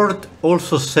 the Lord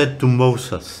also said to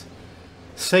Moses,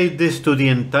 say this to the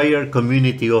entire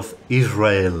community of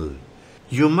Israel,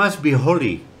 you must be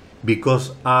holy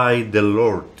because I, the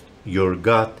Lord, your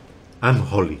God, am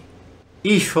holy.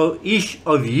 Each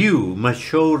of you must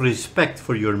show respect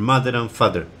for your mother and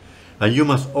father, and you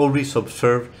must always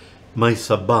observe my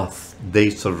Sabbath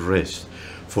days of rest,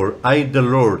 for I, the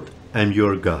Lord, am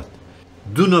your God.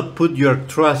 Do not put your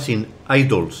trust in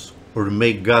idols or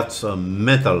make gods of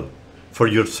metal for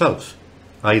yourselves.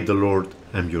 I, the Lord,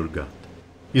 am your God.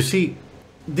 You see,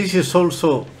 this is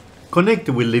also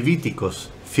connected with Leviticus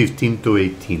 15 to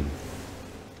 18.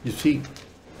 You see,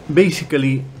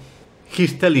 basically,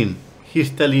 he's telling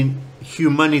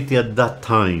humanity at that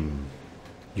time,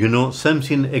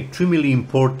 something extremely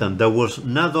important that was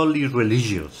not only a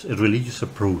religious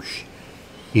approach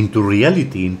into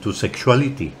reality, into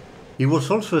sexuality. It was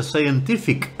also a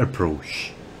scientific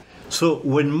approach. So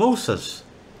when Moses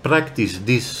practiced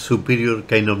this superior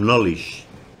kind of knowledge,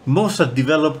 Moses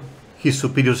developed his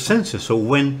superior senses. So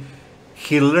when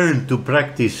he learned to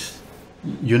practice,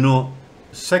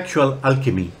 sexual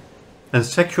alchemy and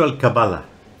sexual Kabbalah.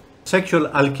 Sexual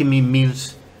alchemy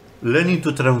means learning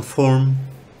to transform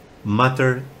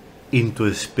matter into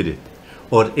a spirit,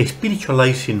 or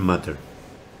spiritualizing matter.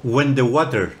 When the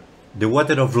water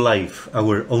of life,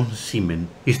 our own semen,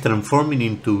 is transforming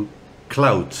into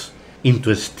clouds,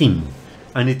 into steam,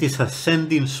 and it is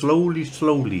ascending slowly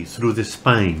through the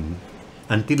spine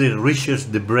until it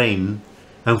reaches the brain,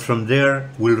 and from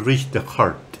there will reach the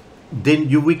heart. Then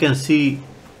we can see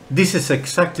this is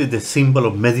exactly the symbol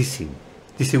of medicine.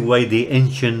 This is why the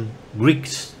ancient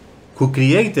Greeks, who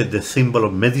created the symbol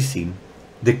of medicine,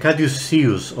 the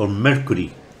caduceus or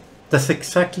Mercury, that's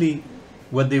exactly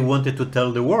what they wanted to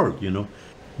tell the world,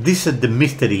 This is the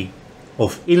mystery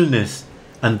of illness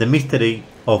and the mystery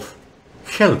of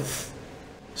health.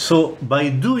 So by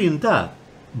doing that,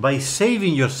 by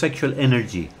saving your sexual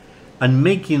energy and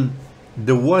making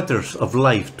the waters of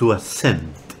life to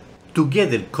ascend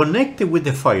together, connected with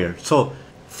the fire. So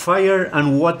fire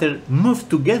and water move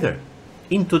together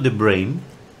into the brain,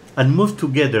 and move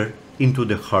together into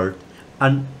the heart.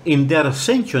 And in their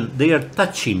ascension, they are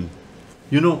touching,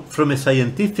 from a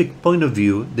scientific point of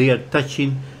view, they are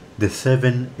touching the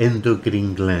 7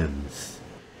 endocrine glands.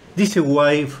 This is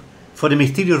why, for a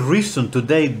mysterious reason,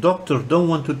 today doctors don't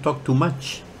want to talk too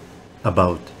much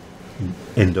about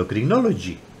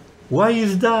endocrinology. Why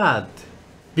is that?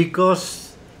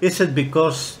 Because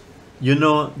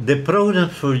the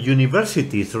programs for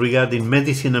universities regarding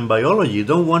medicine and biology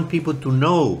don't want people to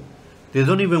know. They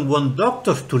don't even want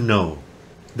doctors to know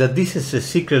that this is a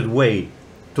secret way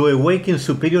to awaken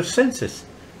superior senses.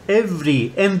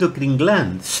 Every endocrine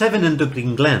gland, 7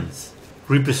 endocrine glands,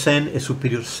 represent a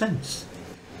superior sense.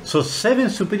 So 7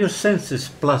 superior senses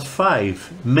plus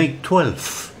 5 make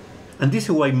 12. And this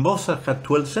is why Mozart had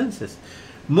 12 senses.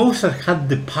 Mozart had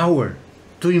the power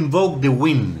to invoke the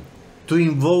wind, to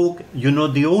invoke,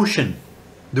 the ocean,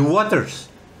 the waters,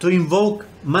 to invoke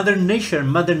Mother Nature.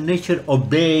 Mother Nature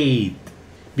obeyed.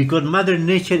 Because Mother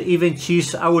Nature, even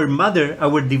she's our mother,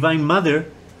 our divine mother,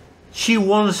 she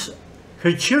wants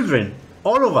her children,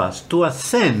 all of us, to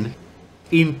ascend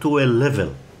into a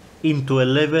level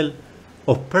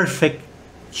of perfect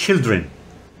children.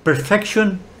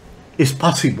 Perfection is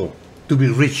possible to be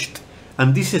reached.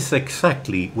 And this is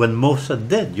exactly what Mozart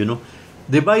did,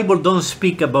 The Bible don't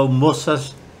speak about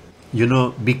Mozart,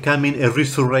 becoming a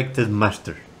resurrected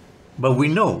master. But we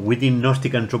know, within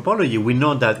Gnostic anthropology, we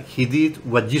know that he did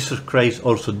what Jesus Christ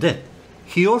also did.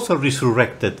 He also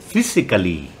resurrected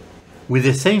physically, with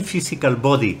the same physical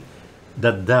body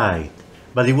that died.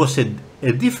 But it was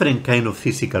a different kind of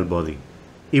physical body.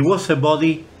 It was a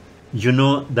body,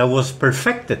 that was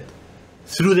perfected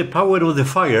through the power of the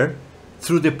fire,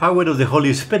 through the power of the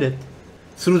Holy Spirit,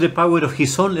 through the power of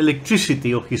his own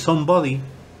electricity of his own body,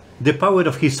 the power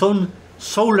of his own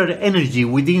solar energy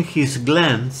within his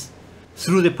glands,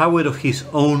 through the power of his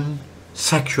own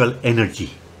sexual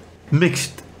energy,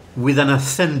 mixed with an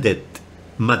ascended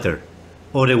matter,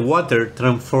 or a water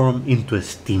transformed into a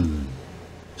steam.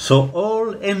 So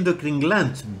all endocrine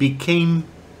glands became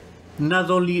not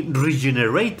only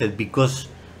regenerated, because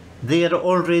they are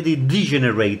already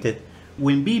degenerated.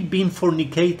 When we've been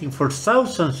fornicating for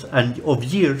thousands of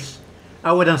years,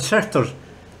 our ancestors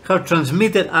have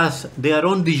transmitted us their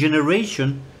own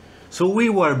degeneration, so we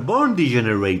were born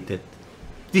degenerated.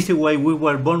 This is why we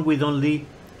were born with only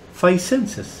 5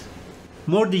 senses,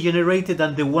 more degenerated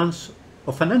than the ones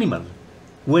of an animal,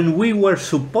 when we were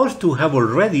supposed to have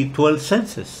already 12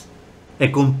 senses, a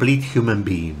complete human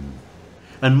being.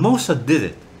 And Mozart did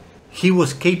it. He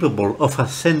was capable of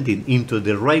ascending into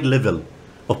the right level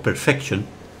of perfection,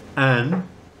 and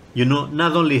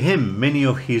not only him, many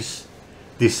of his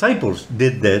disciples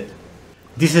did that.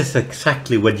 This is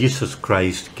exactly what Jesus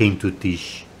Christ came to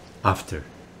teach after.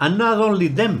 And not only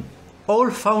them, all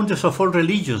founders of all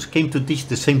religions came to teach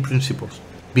the same principles,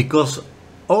 because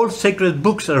all sacred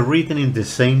books are written in the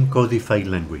same codified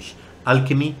language: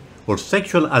 alchemy, or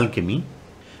sexual alchemy,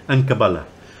 and Kabbalah.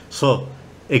 So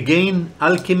again,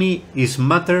 alchemy is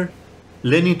matter,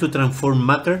 learning to transform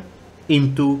matter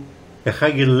into a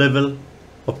higher level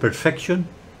of perfection,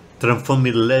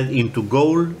 transforming lead into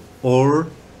gold, or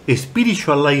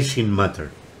spiritualizing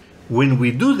matter. When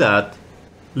we do that,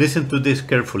 listen to this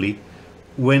carefully,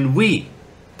 when we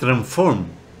transform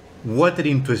water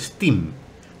into steam,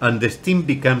 and the steam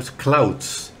becomes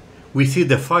clouds, we see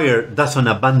the fire doesn't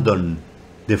abandon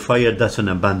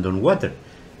water.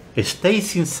 It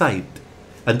stays inside.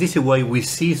 And this is why we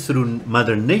see through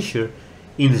Mother Nature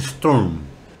in storm,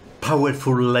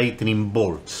 powerful lightning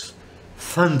bolts,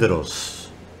 thunderous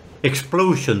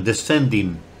explosion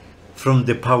descending from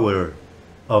the power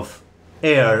of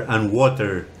air and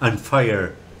water and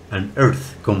fire and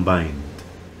earth combined.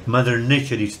 Mother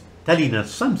Nature is telling us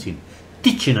something,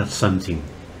 teaching us something.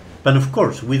 But of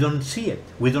course, we don't see it,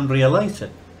 we don't realize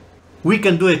it. We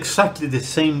can do exactly the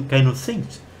same kind of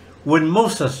things. When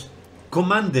Moses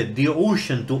commanded the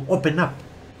ocean to open up,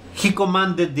 he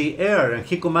commanded the air and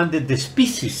he commanded the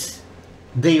species.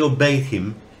 They obeyed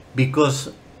him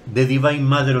because the divine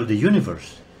mother of the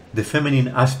universe, the feminine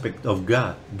aspect of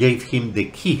God, gave him the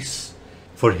keys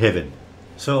for heaven.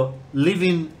 So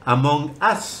living among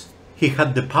us, he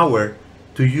had the power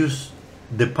to use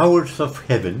the powers of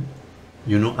heaven,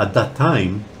 at that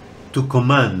time, to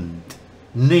command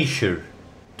nature,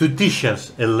 to teach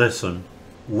us a lesson,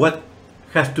 what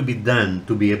has to be done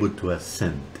to be able to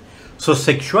ascend. So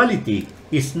sexuality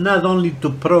is not only to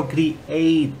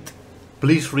procreate.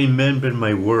 Please remember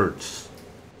my words.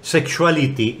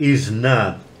 Sexuality is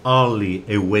not only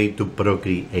a way to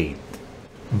procreate,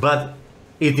 but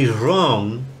it is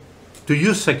wrong to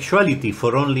use sexuality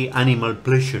for only animal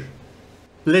pleasure.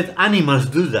 let animals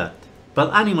do that.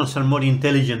 But animals are more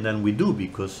intelligent than we do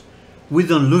because we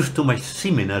don't lose too much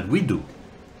semen as we do.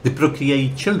 They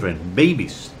procreate children,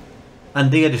 babies,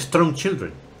 and they are strong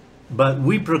children. But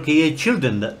we procreate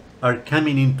children that are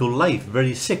coming into life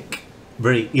very sick,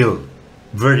 very ill,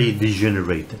 very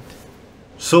degenerated.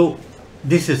 So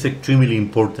this is extremely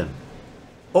important.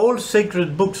 All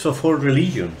sacred books of all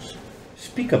religions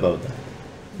speak about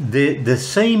that. The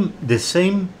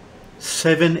same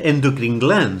 7 endocrine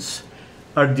glands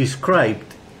are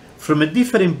described from a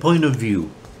different point of view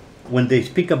when they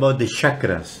speak about the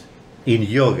chakras in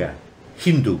yoga,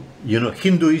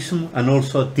 Hinduism and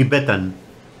also Tibetan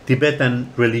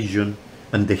religion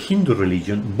and the Hindu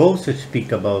religion both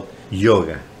speak about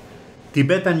yoga.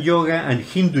 Tibetan yoga and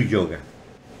Hindu yoga.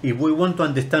 If we want to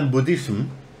understand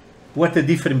Buddhism, what's the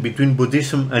difference between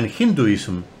Buddhism and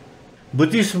Hinduism?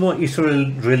 Buddhism is a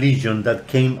religion that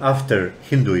came after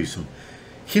Hinduism.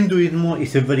 Hinduism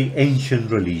is a very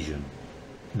ancient religion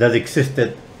that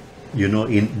existed,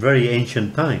 in very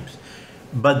ancient times.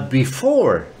 But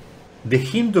before the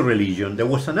Hindu religion, there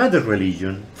was another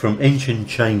religion from ancient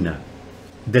China,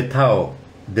 the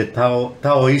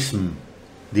Taoism,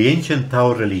 the ancient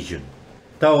Tao religion.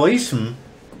 Taoism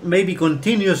maybe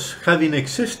continues having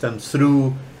existence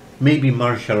through maybe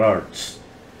martial arts,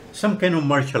 some kind of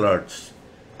martial arts.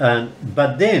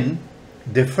 But then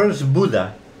the first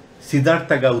Buddha,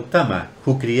 Siddhartha Gautama,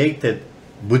 who created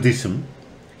Buddhism,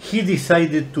 he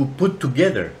decided to put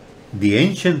together the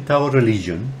ancient Tao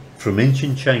religion from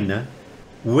ancient China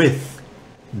with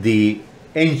the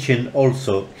ancient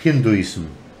also Hinduism,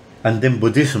 and then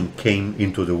Buddhism came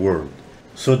into the world.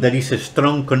 So there is a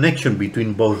strong connection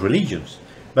between both religions.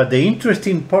 But the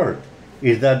interesting part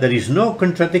is that there is no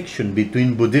contradiction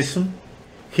between Buddhism,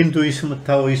 Hinduism,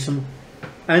 Taoism,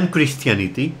 and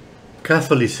Christianity,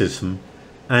 Catholicism,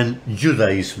 and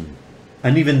Judaism,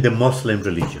 and even the Muslim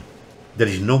religion. There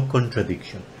is no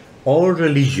contradiction. All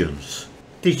religions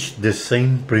teach the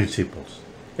same principles,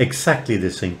 exactly the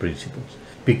same principles,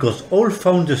 because all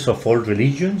founders of all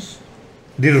religions,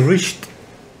 they reached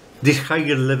this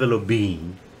higher level of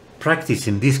being,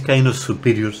 practicing this kind of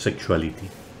superior sexuality.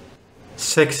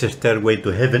 Sex is stairway to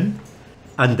heaven,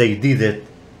 and they did it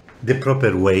the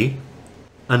proper way,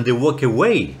 and they walk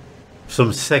away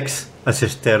from sex as a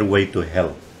stairway to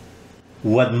hell.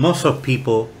 What most of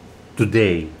people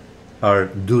today are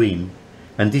doing,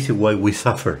 and this is why we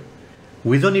suffer.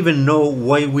 We don't even know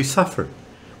why we suffer.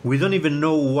 We don't even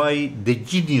know why the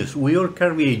genius, we all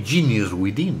carry a genius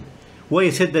within. Why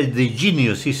is it that the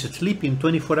genius is sleeping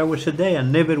 24 hours a day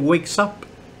and never wakes up?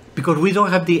 Because we don't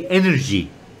have the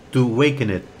energy to awaken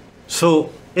it.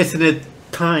 So isn't it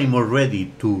time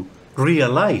already to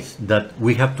realize that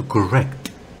we have to correct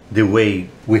the way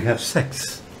we have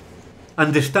sex?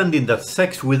 Understanding that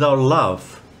sex without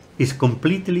love is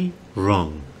completely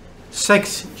wrong.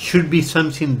 Sex should be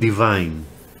something divine,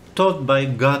 taught by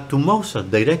God to Moses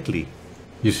directly,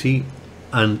 you see,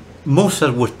 and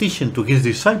Moses was teaching to his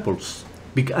disciples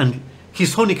and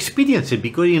his own experiences,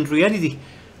 because in reality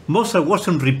Moses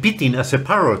wasn't repeating as a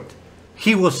parrot.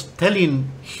 He was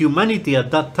telling humanity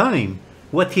at that time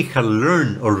what he had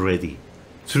learned already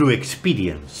through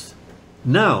experience.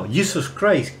 Now Jesus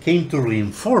Christ came to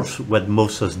reinforce what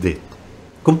Moses did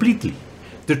completely.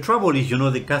 The trouble is,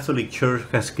 the Catholic Church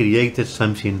has created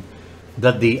something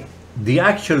that the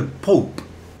actual Pope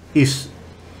is,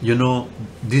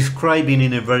 describing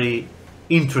in a very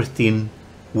interesting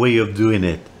way of doing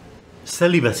it.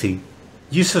 Celibacy.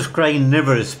 Jesus Christ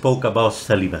never spoke about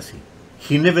celibacy.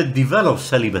 He never developed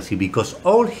celibacy because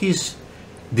all his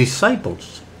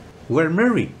disciples were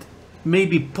married.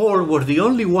 Maybe Paul was the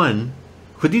only one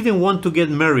who didn't want to get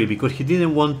married because he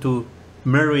didn't want to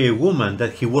marry a woman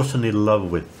that he wasn't in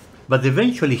love with. But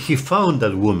eventually he found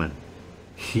that woman.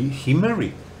 He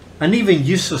married. And even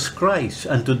Jesus Christ,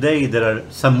 and today there are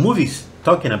some movies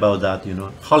talking about that,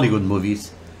 Hollywood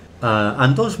movies.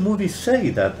 And those movies say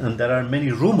that, and there are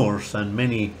many rumors and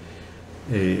many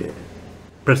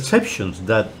perceptions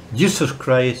that Jesus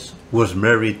Christ was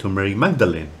married to Mary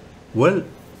Magdalene. Well,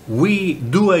 we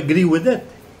do agree with that.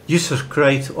 Jesus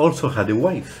Christ also had a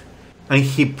wife, and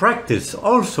he practiced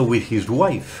also with his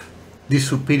wife this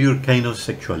superior kind of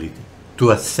sexuality to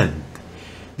ascend.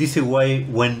 This is why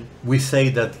when we say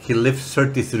that he lived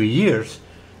 33 years,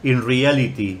 in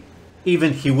reality,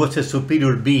 even he was a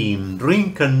superior being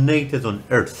reincarnated on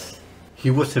earth. He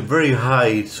was a very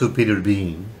high superior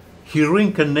being. He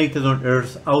reincarnated on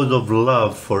earth out of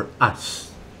love for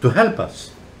us, to help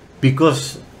us.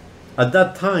 Because at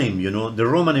that time, the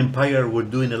Roman Empire were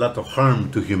doing a lot of harm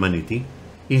to humanity.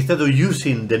 Instead of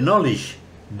using the knowledge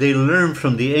they learned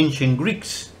from the ancient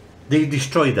Greeks, They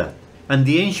destroyed that. And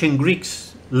the ancient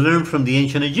Greeks learned from the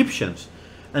ancient Egyptians.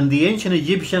 And the ancient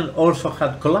Egyptians also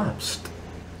had collapsed.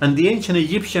 And the ancient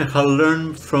Egyptians had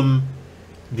learned from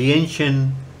the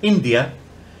ancient India,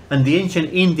 and the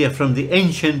ancient India from the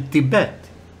ancient Tibet.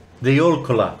 They all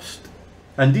collapsed.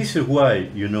 And this is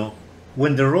why,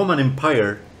 when the Roman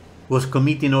Empire was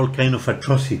committing all kinds of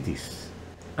atrocities,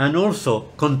 and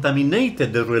also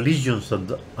contaminated the religions of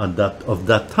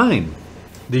that time,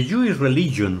 the Jewish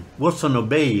religion wasn't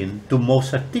obeying to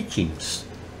Moses' teachings.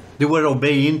 They were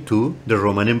obeying to the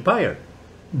Roman Empire.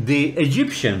 The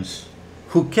Egyptians,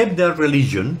 who kept their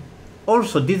religion,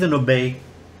 also didn't obey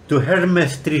to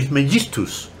Hermes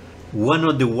Trismegistus, one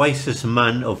of the wisest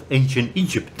men of ancient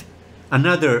Egypt,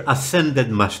 another ascended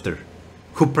master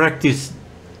who practiced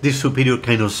this superior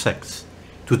kind of sex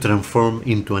to transform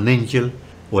into an angel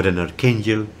or an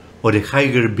archangel or a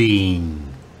higher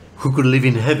being who could live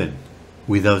in heaven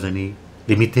without any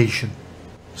limitation.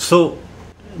 So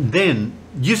then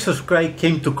Jesus Christ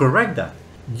came to correct that.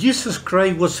 Jesus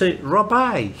Christ was a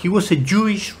rabbi. He was a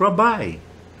Jewish rabbi.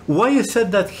 Why is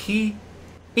it that he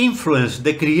influenced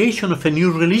the creation of a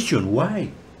new religion?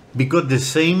 Why? Because the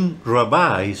same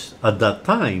rabbis at that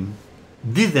time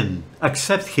didn't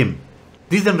accept him,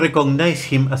 didn't recognize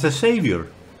him as a savior.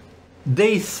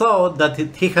 They thought that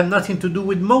he had nothing to do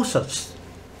with Moses.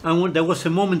 And there was a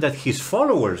moment that his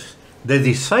followers, the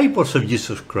disciples of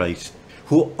Jesus Christ,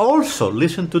 who also,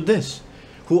 listen to this,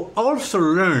 who also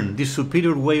learned the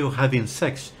superior way of having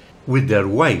sex with their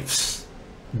wives,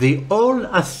 they all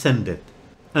ascended.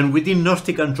 And within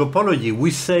Gnostic anthropology, we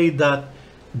say that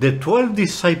the 12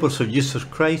 disciples of Jesus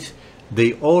Christ,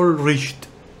 they all reached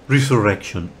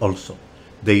resurrection also.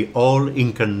 They all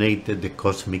incarnated the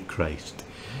cosmic Christ.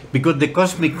 Because the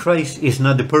cosmic Christ is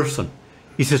not a person,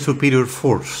 it's a superior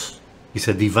force, it's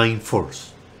a divine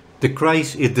force. The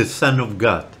Christ is the Son of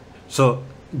God. So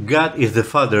God is the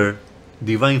Father,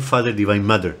 Divine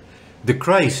Mother. The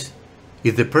Christ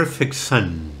is the perfect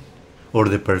Son or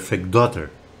the perfect daughter.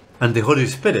 And the Holy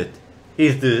Spirit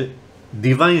is the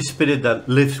divine spirit that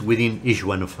lives within each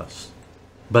one of us.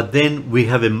 But then we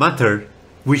have a matter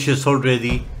which is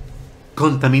already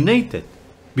contaminated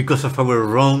because of our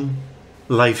wrong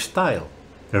lifestyle,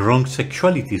 a wrong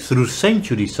sexuality through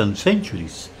centuries and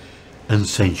centuries and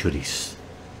centuries.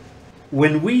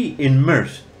 When we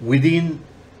immerse within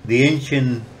the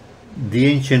ancient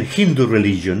Hindu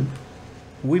religion,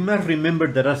 we must remember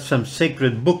there are some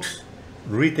sacred books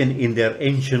written in their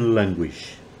ancient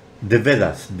language. The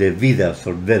Vedas, the Vedas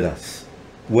or Vedas.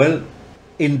 Well,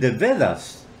 in the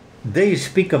Vedas, they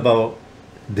speak about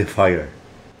the fire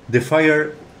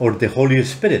or the Holy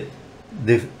Spirit,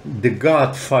 the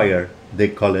God fire, they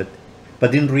call it,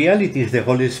 but in reality it's the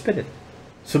Holy Spirit.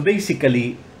 So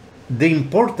basically, the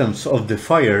importance of the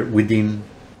fire within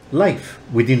life,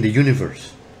 within the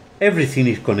universe. Everything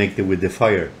is connected with the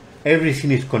fire.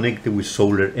 Everything is connected with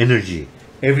solar energy.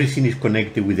 Everything is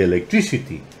connected with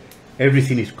electricity.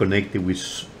 Everything is connected with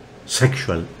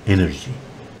sexual energy,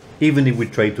 even if we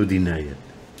try to deny it.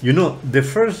 The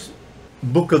first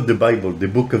book of the Bible, the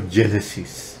book of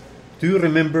Genesis, do you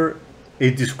remember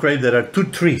it described there are two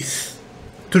trees,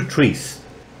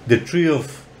 the tree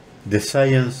of the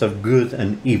science of good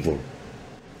and evil,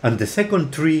 and the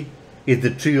second tree is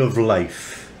the tree of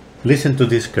life. Listen to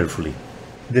this carefully.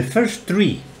 The first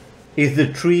tree is the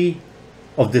tree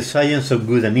of the science of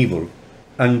good and evil,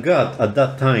 and God at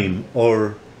that time,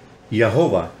 or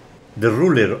Jehovah, the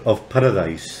ruler of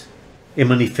paradise, a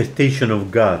manifestation of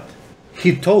God,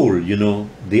 he told,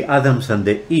 the Adams and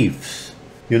the Eves,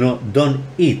 don't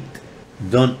eat,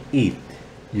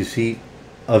 you see,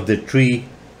 of the tree,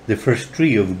 the first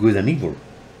tree of good and evil.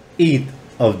 Eat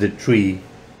of the tree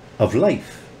of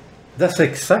life. That's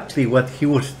exactly what he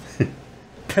was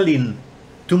telling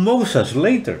to Moses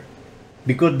later,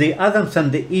 because the Adams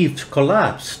and the Eves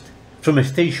collapsed from a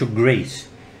stage of grace.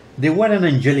 They were an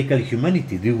angelical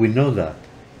humanity, do we know that?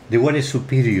 They were a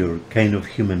superior kind of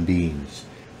human beings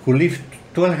who lived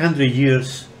 1200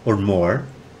 years or more.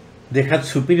 They had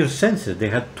superior senses. They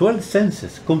had 12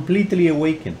 senses, completely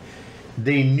awakened.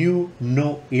 They knew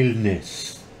no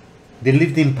illness. They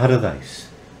lived in paradise,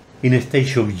 in a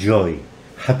stage of joy,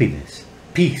 happiness,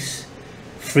 peace,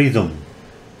 freedom,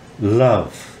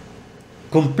 love,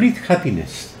 complete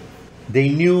happiness. They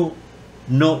knew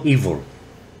no evil.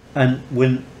 And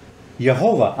when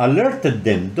Jehovah alerted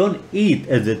them, don't eat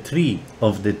of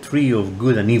the tree of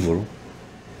good and evil,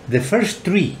 the first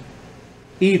tree,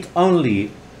 eat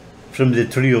only from the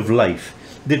tree of life.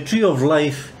 The tree of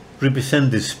life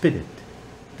represents the Spirit,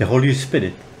 the Holy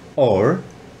Spirit, or,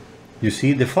 you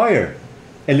see, the fire,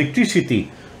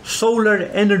 electricity, solar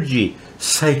energy,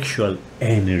 sexual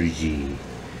energy.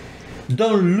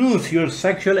 Don't lose your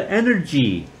sexual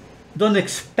energy. Don't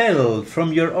expel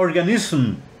from your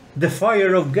organism the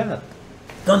fire of God.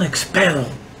 Don't expel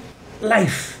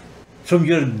life from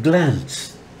your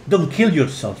glands. Don't kill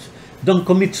yourself. Don't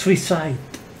commit suicide.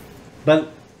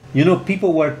 But,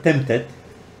 people were tempted,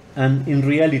 and in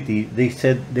reality, they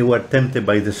said they were tempted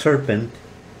by the serpent.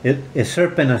 A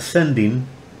serpent ascending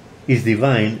is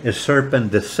divine, a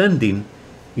serpent descending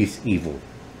is evil.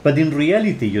 But in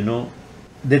reality,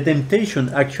 the temptation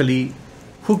actually,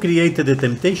 who created the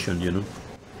temptation,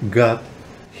 God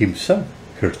himself,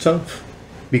 herself.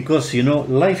 Because,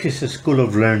 life is a school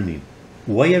of learning.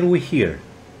 Why are we here?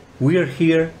 We are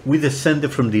here, we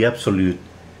descended from the Absolute,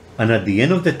 and at the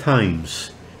end of the times,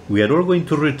 we are all going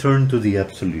to return to the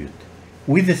Absolute.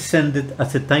 We descended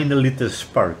as a tiny little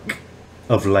spark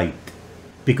of light,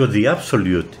 because the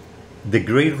Absolute, the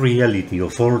great reality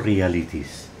of all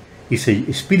realities, is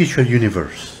a spiritual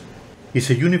universe. It's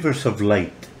a universe of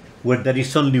light, where there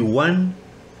is only one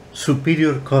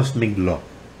superior cosmic law,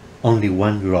 only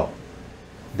one law,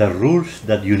 that rules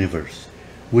that universe,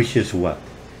 which is what?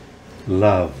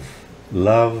 Love.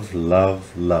 Love,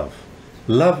 love, love.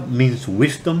 Love means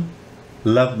wisdom,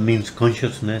 love means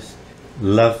consciousness,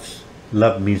 love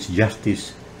means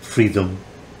justice, freedom,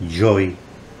 joy,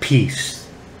 peace.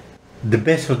 The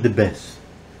best of the best,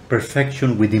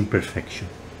 perfection within perfection.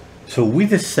 So we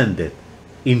descended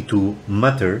into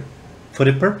matter for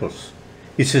a purpose.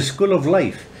 It's a school of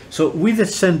life. So we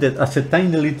descended as a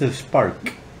tiny little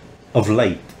spark of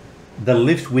light that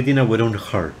lives within our own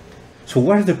heart. So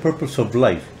what is the purpose of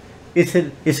life?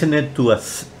 Isn't it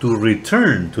to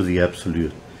return to the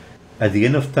Absolute at the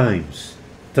end of times,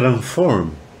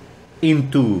 transform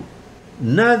into,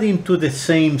 not into the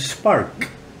same spark?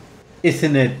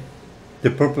 Isn't it the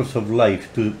purpose of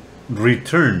life to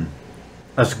return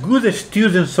as good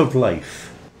students of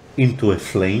life into a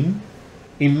flame?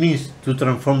 It means to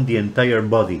transform the entire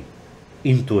body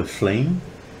into a flame.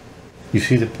 You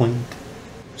see the point?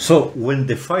 So when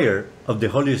the fire of the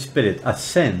Holy Spirit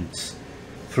ascends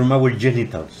from our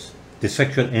genitals, the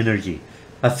sexual energy,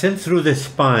 ascends through the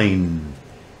spine,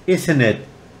 isn't it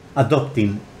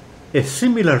adopting a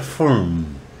similar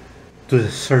form to the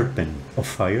serpent of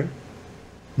fire?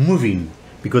 Moving,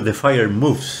 because the fire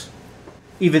moves.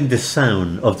 Even the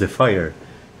sound of the fire.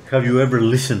 Have you ever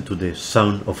listened to the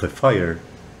sound of a fire?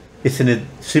 Isn't it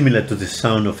similar to the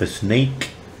sound of a snake,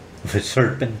 of a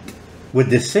serpent? With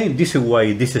the same, this is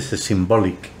why this is a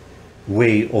symbolic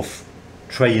way of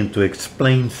trying to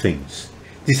explain things.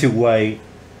 This is why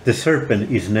the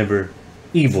serpent is never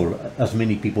evil, as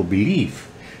many people believe.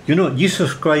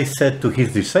 Jesus Christ said to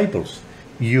his disciples,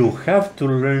 you have to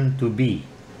learn to be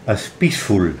as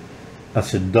peaceful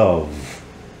as a dove,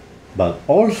 but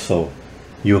also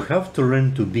you have to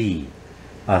learn to be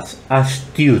as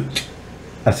astute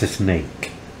as a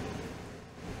snake.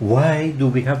 Why do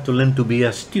we have to learn to be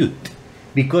astute?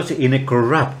 Because in a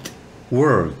corrupt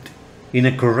world, in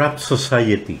a corrupt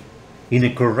society, in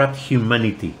a corrupt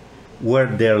humanity, where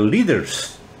their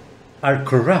leaders are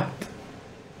corrupt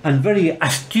and very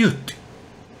astute,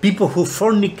 people who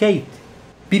fornicate,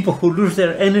 people who lose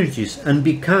their energies and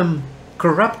become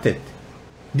corrupted,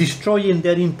 destroying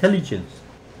their intelligence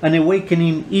and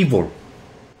awakening evil.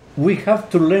 We have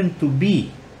to learn to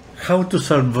be, how to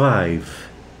survive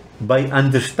by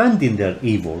understanding their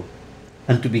evil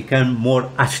and to become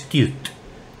more astute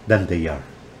than they are.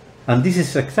 And this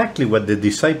is exactly what the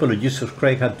disciple of Jesus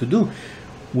Christ had to do.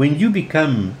 When you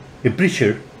become a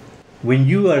preacher, when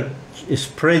you are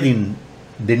spreading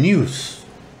the news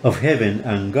of heaven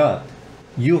and God,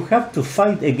 you have to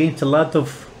fight against a lot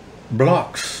of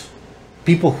blocks.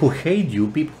 People who hate you,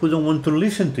 people who don't want to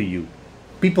listen to you,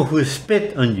 people who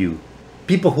spit on you,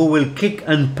 people who will kick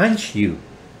and punch you.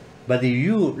 But if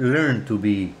you learn to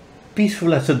be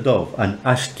peaceful as a dove and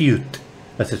astute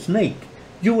as a snake,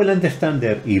 you will understand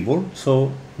their evil,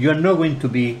 so you are not going to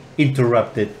be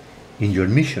interrupted in your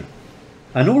mission.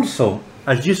 And also,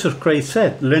 as Jesus Christ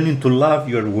said, learning to love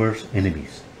your worst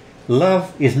enemies.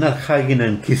 Love is not hugging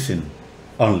and kissing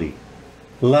only.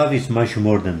 Love is much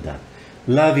more than that.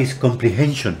 Love is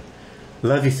comprehension.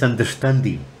 Love is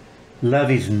understanding.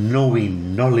 Love is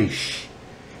knowing, knowledge,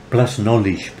 plus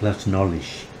knowledge, plus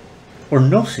knowledge. Or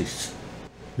gnosis,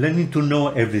 learning to know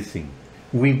everything.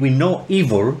 When we know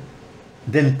evil,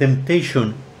 then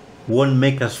temptation won't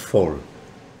make us fall.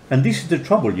 And this is the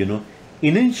trouble,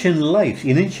 In ancient lives,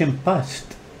 in ancient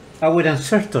past, our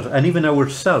ancestors and even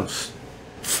ourselves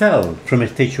fell from a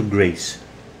state of grace.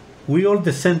 We all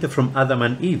descended from Adam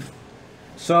and Eve.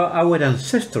 So our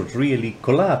ancestors really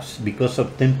collapsed because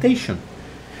of temptation.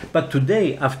 But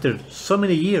today, after so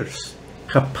many years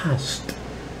have passed,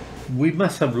 we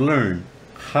must have learned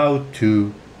how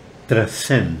to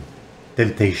transcend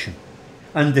temptation,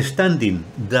 understanding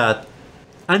that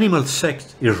animal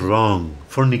sex is wrong,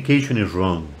 fornication is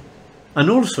wrong. And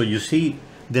also, you see,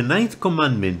 the ninth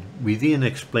commandment, we didn't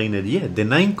explain it yet. The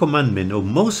ninth commandment of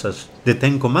Moses, the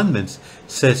 10 commandments,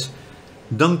 says,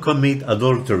 don't commit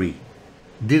adultery.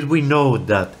 Did we know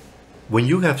that when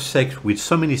you have sex with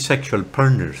so many sexual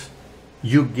partners,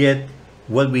 you get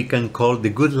what we can call the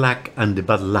good luck and the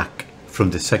bad luck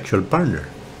from the sexual partner?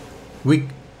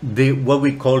 What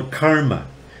we call karma.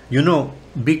 You know,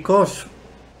 because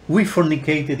we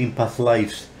fornicated in past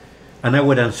lives and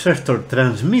our ancestors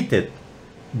transmitted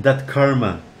that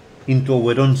karma into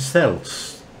our own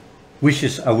selves, which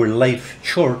is our life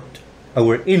short,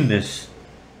 our illness,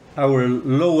 our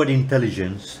lower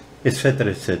intelligence, etc.,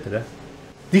 etc.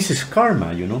 This is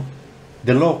karma, you know,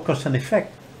 the law of cause and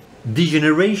effect,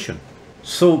 degeneration.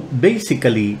 So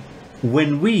basically,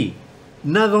 when we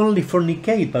not only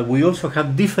fornicate, but we also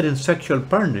have different sexual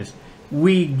partners,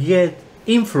 we get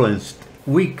influenced.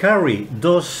 We carry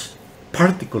those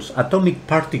particles, atomic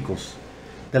particles,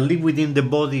 that live within the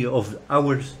body of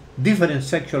our different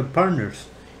sexual partners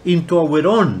into our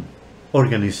own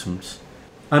organisms.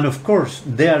 And of course,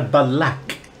 their bad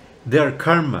luck, their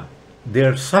karma,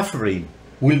 their suffering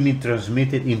will be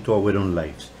transmitted into our own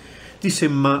lives. This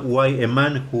is why a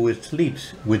man who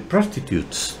sleeps with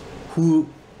prostitutes, who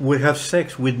will have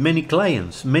sex with many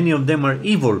clients, many of them are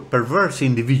evil, perverse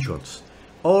individuals.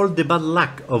 All the bad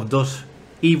luck of those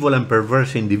evil and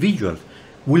perverse individuals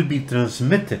will be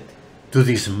transmitted to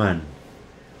this man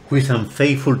who is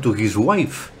unfaithful to his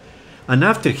wife. And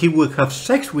after, he will have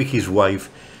sex with his wife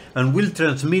and will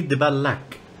transmit the bad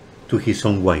luck to his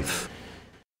own wife.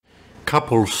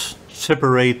 Couples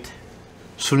separate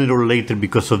sooner or later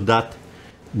because of that.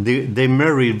 They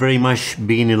marry very much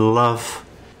being in love,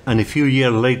 and a few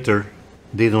years later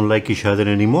they don't like each other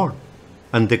anymore.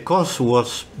 And the cause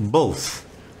was both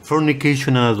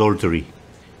fornication and adultery.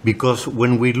 Because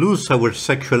when we lose our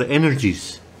sexual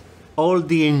energies, all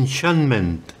the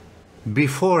enchantment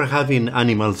before having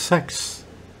animal sex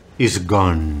is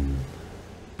gone.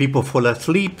 People fall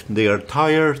asleep, they are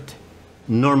tired.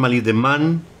 Normally the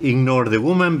man ignores the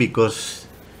woman because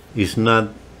it's not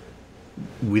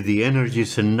with the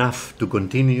energies enough to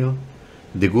continue.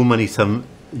 The woman is,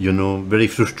 very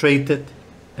frustrated.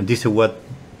 And this is what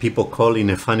people call, in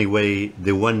a funny way,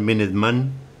 the 1 minute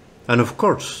man. And of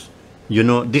course,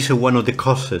 this is one of the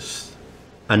causes.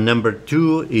 And number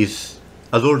 2 is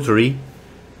adultery.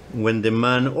 When the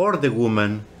man or the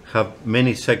woman have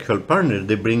many sexual partners,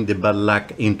 they bring the bad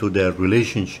luck into their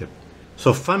relationship.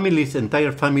 So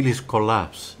entire families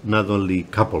collapse, not only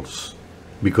couples,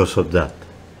 because of that.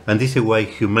 And this is why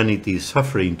humanity is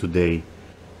suffering today.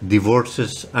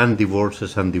 Divorces and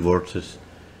divorces and divorces.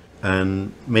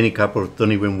 And many couples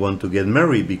don't even want to get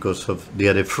married because they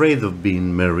are afraid of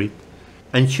being married.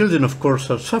 And children, of course,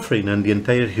 are suffering, and the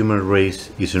entire human race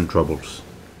is in troubles.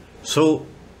 So,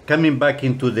 coming back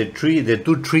into the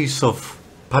 2 trees of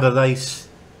paradise,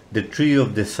 the tree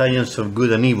of the science of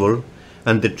good and evil,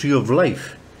 and the tree of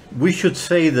life, we should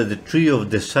say that the tree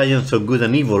of the science of good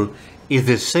and evil is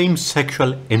the same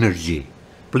sexual energy.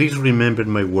 Please remember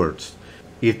my words.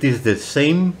 It is the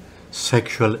same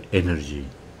sexual energy.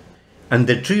 And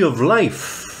the tree of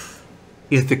life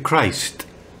is the Christ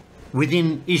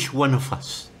within each one of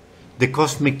us, the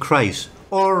cosmic Christ,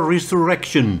 or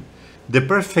resurrection, the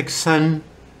perfect Son,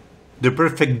 the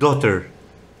perfect daughter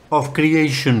of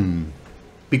creation.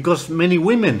 Because many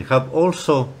women have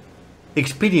also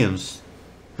experienced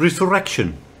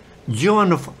resurrection.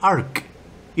 Joan of Arc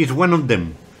is one of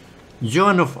them.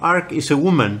 Joan of Arc is a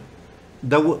woman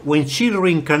that when she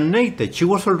reincarnated, she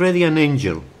was already an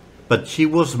angel, but she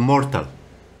was mortal.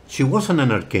 She wasn't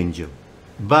an archangel.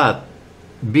 But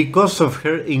because of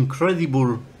her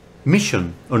incredible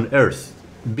mission on earth,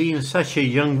 being such a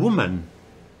young woman,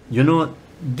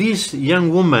 this young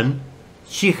woman,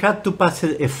 she had to pass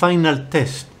a final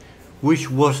test, which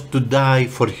was to die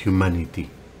for humanity.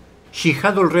 She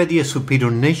had already a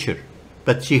superior nature,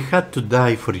 but she had to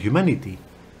die for humanity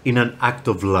in an act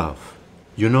of love,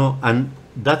 and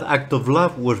that act of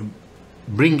love was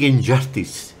bringing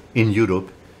justice in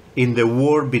Europe in the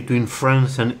war between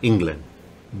France and England.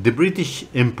 The British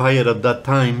Empire at that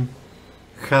time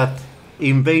had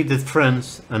invaded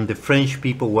France, and the French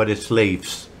people were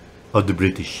slaves of the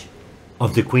British,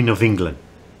 of the Queen of England,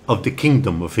 of the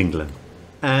Kingdom of England.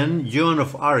 And Joan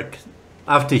of Arc,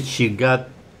 after she got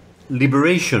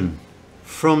liberation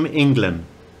from England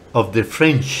of the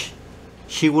French,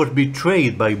 she was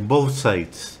betrayed by both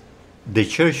sides. the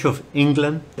Church of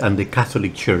England and the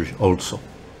Catholic Church also,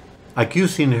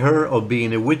 accusing her of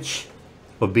being a witch,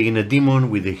 of being a demon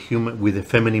with a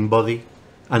feminine body.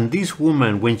 And this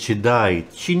woman, when she died,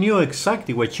 she knew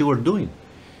exactly what she was doing.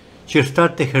 She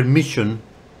started her mission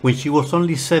when she was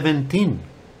only 17,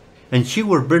 and she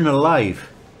was burned alive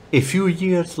a few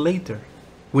years later.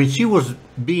 When she was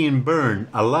being burned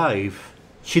alive,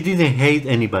 she didn't hate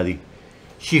anybody.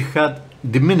 She had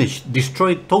diminished,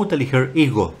 destroyed totally her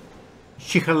ego.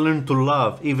 She had learned to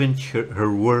love even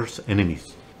her worst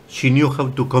enemies. She knew how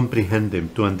to comprehend them,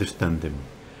 to understand them.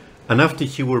 And after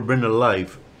she was burned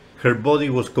alive, her body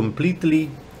was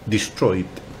completely destroyed.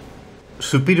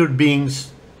 Superior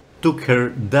beings took her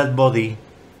dead body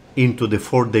into the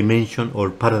fourth dimension, or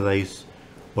paradise,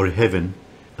 or heaven,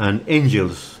 and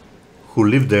angels who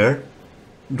lived there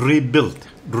rebuilt,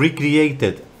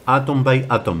 recreated atom by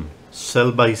atom,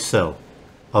 cell by cell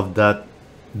of that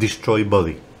destroyed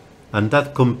body. And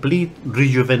that complete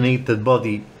rejuvenated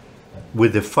body,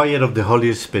 with the fire of the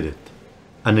Holy Spirit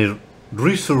and a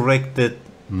resurrected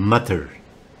matter,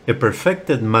 a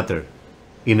perfected matter,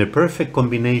 in a perfect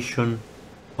combination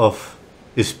of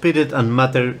spirit and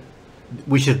matter,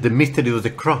 which is the mystery of the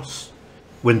cross.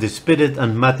 When the spirit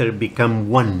and matter become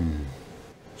one,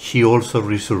 she also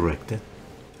resurrected.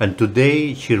 And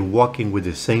today she's walking with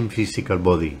the same physical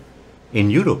body in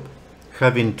Europe,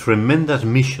 having tremendous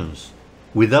missions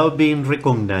without being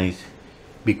recognized,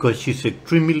 because she's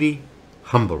extremely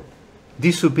humble.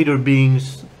 These superior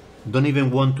beings don't even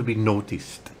want to be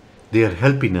noticed. They are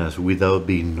helping us without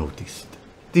being noticed.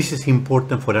 This is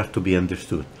important for us to be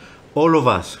understood. All of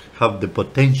us have the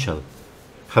potential,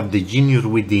 have the genius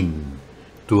within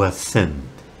to ascend.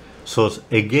 So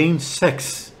again,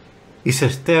 sex is a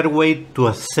stairway to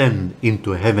ascend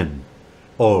into heaven,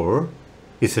 or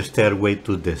it's a stairway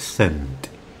to descend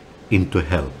into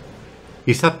hell.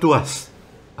 It's up to us,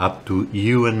 up to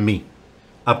you and me,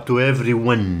 up to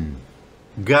everyone.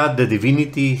 God, the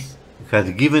divinity,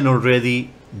 has given already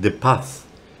the path.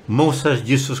 Moses,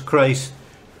 Jesus Christ,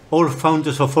 all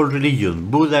founders of all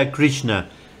religions, Buddha, Krishna,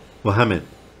 Muhammad,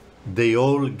 they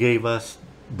all gave us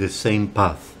the same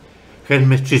path.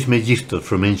 Hermes Trismegistus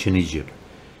from ancient Egypt.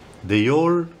 They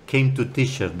all came to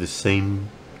teach us the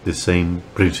same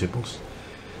principles.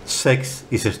 Sex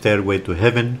is a stairway to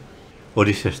heaven, or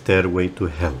is a stairway to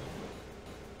hell.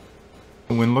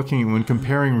 When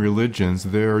comparing religions,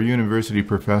 there are university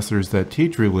professors that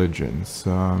teach religions.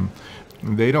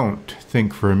 They don't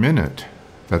think for a minute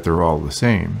that they're all the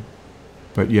same,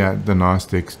 but yet the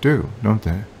Gnostics do, don't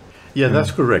they? Yeah,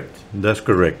 that's correct. That's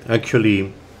correct.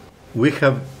 Actually, we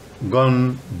have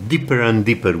gone deeper and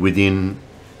deeper within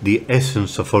the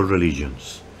essence of all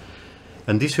religions.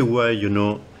 And this is why,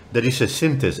 there is a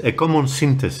synthesis, a common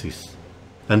synthesis.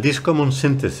 And this common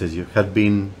synthesis had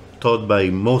been taught by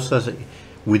Moses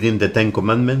within the Ten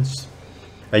Commandments.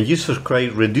 And Jesus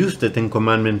Christ reduced the Ten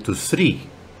Commandments to 3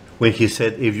 when he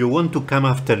said, if you want to come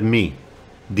after me,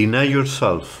 deny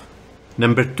yourself.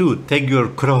 Number 2, take your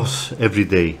cross every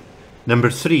day. Number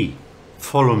 3,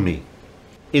 follow me.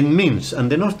 It means, and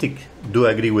the Gnostics do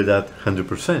agree with that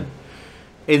 100%,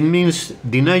 it means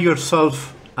deny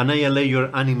yourself, annihilate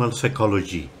your animal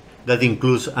psychology. That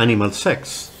includes animal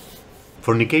sex,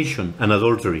 fornication, and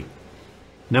adultery.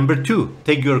 Number 2,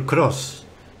 take your cross.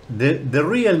 The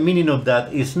real meaning of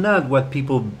that is not what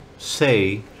people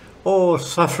say, oh,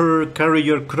 suffer, carry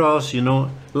your cross,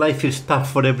 life is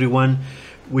tough for everyone,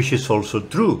 which is also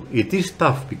true. It is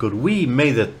tough because we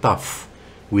made it tough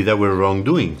with our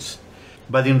wrongdoings.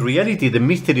 But in reality, the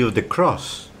mystery of the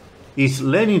cross is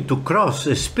learning to cross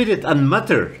spirit and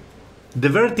matter. The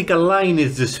vertical line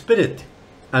is the spirit,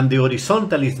 and the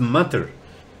horizontal is matter.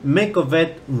 Make of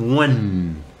it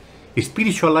one.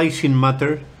 Spiritualizing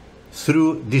matter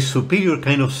through this superior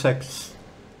kind of sex,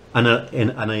 and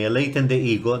annihilating the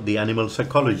ego, the animal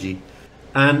psychology.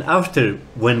 And after,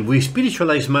 when we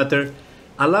spiritualize matter,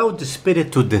 allow the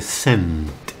spirit to descend,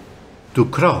 to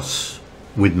cross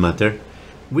with matter.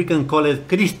 We can call it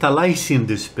crystallizing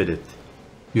the spirit.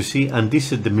 You see, and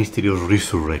this is the mystery of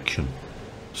resurrection.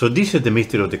 So this is the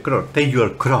mystery of the cross. Take your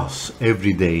cross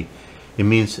every day. It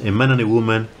means a man and a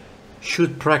woman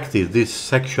should practice this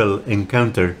sexual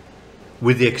encounter,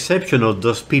 with the exception of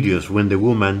those periods when the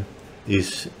woman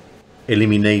is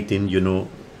eliminating,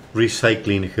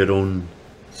 recycling her own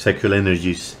sexual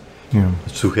energies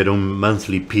to her own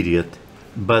monthly period.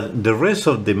 But the rest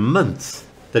of the month,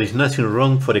 there is nothing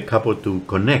wrong for a couple to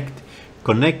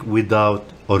connect without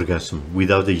orgasm,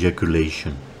 without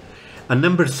ejaculation. And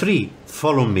number 3,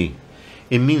 follow me.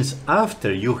 It means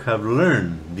after you have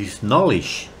learned this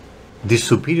knowledge, this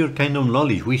superior kind of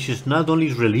knowledge, which is not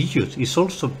only religious, it's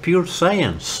also pure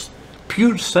science,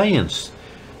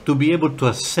 to be able to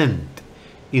ascend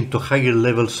into higher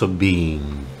levels of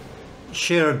being.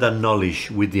 Share that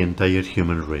knowledge with the entire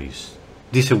human race.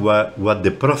 This is what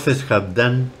the prophets have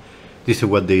done. This is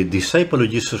what the disciples of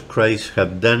Jesus Christ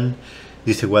have done.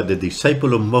 This is what the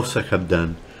disciples of Moses have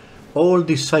done. All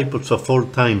disciples of all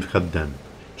times have done,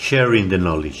 sharing the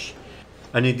knowledge.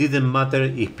 And it didn't matter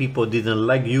if people didn't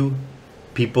like you,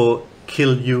 people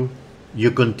killed you,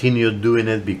 you continued doing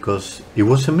it because it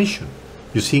was a mission.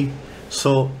 You see?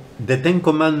 So the 10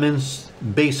 Commandments,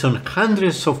 based on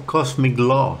hundreds of cosmic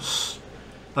laws,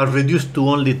 are reduced to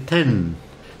only 10.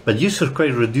 But Jesus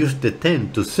Christ reduced the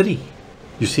 10 to 3.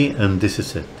 You see? And this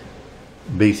is it.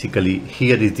 Basically,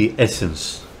 here is the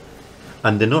essence.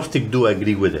 And the Gnostics do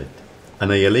agree with it.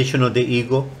 Annihilation of the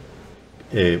ego,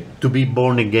 to be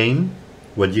born again,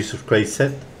 what Jesus Christ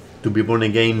said. To be born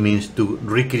again means to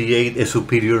recreate a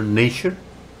superior nature,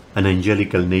 an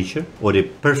angelical nature, or a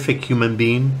perfect human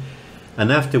being.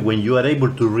 And after, when you are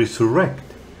able to resurrect,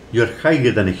 you are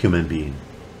higher than a human being.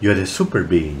 You are a super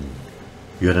being.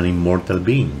 You are an immortal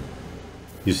being.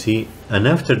 You see? And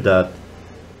after that,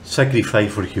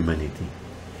 sacrifice for humanity.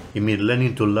 It means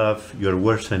learning to love your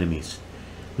worst enemies,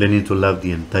 learning to love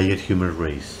the entire human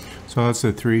race. So that's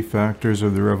the 3 factors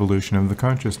of the revolution of the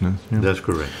consciousness. Yeah. That's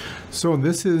correct. So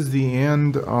this is the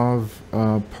end of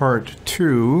part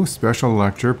 2, special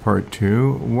lecture, part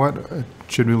 2. What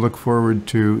should we look forward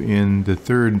to in the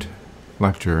 3rd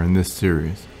lecture in this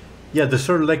series? Yeah, the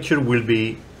 3rd lecture will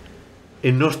be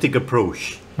a Gnostic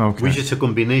approach, which is a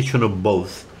combination of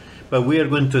both. But we are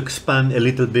going to expand a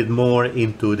little bit more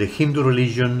into the Hindu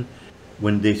religion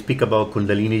when they speak about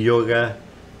Kundalini Yoga,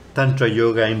 Tantra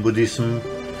Yoga in Buddhism,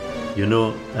 you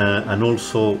know, and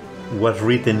also what's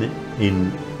written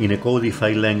in a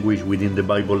codified language within the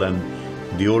Bible and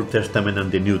the Old Testament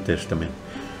and the New Testament.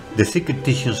 The secret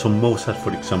teachings of Moses,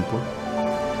 for example,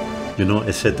 you know,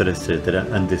 etc.,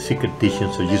 and the secret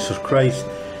teachings of Jesus Christ.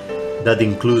 That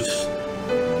includes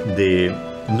the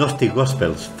Gnostic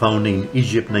Gospels found in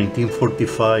Egypt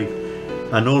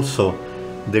 1945, and also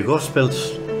the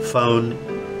Gospels found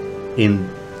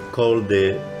called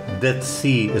the Dead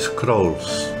Sea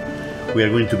Scrolls. We are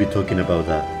going to be talking about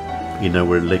that in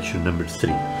our lecture number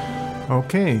 3.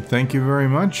 Okay, thank you very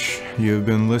much. You've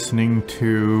been listening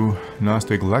to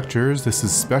Gnostic Lectures. This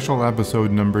is special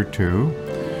episode number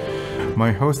 2.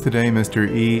 My host today, Mr.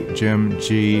 E. Jim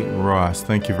G. Ross.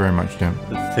 Thank you very much, Jim.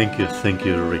 Thank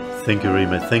you, Rick. Thank you very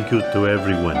much. Thank you to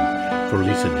everyone for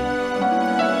listening.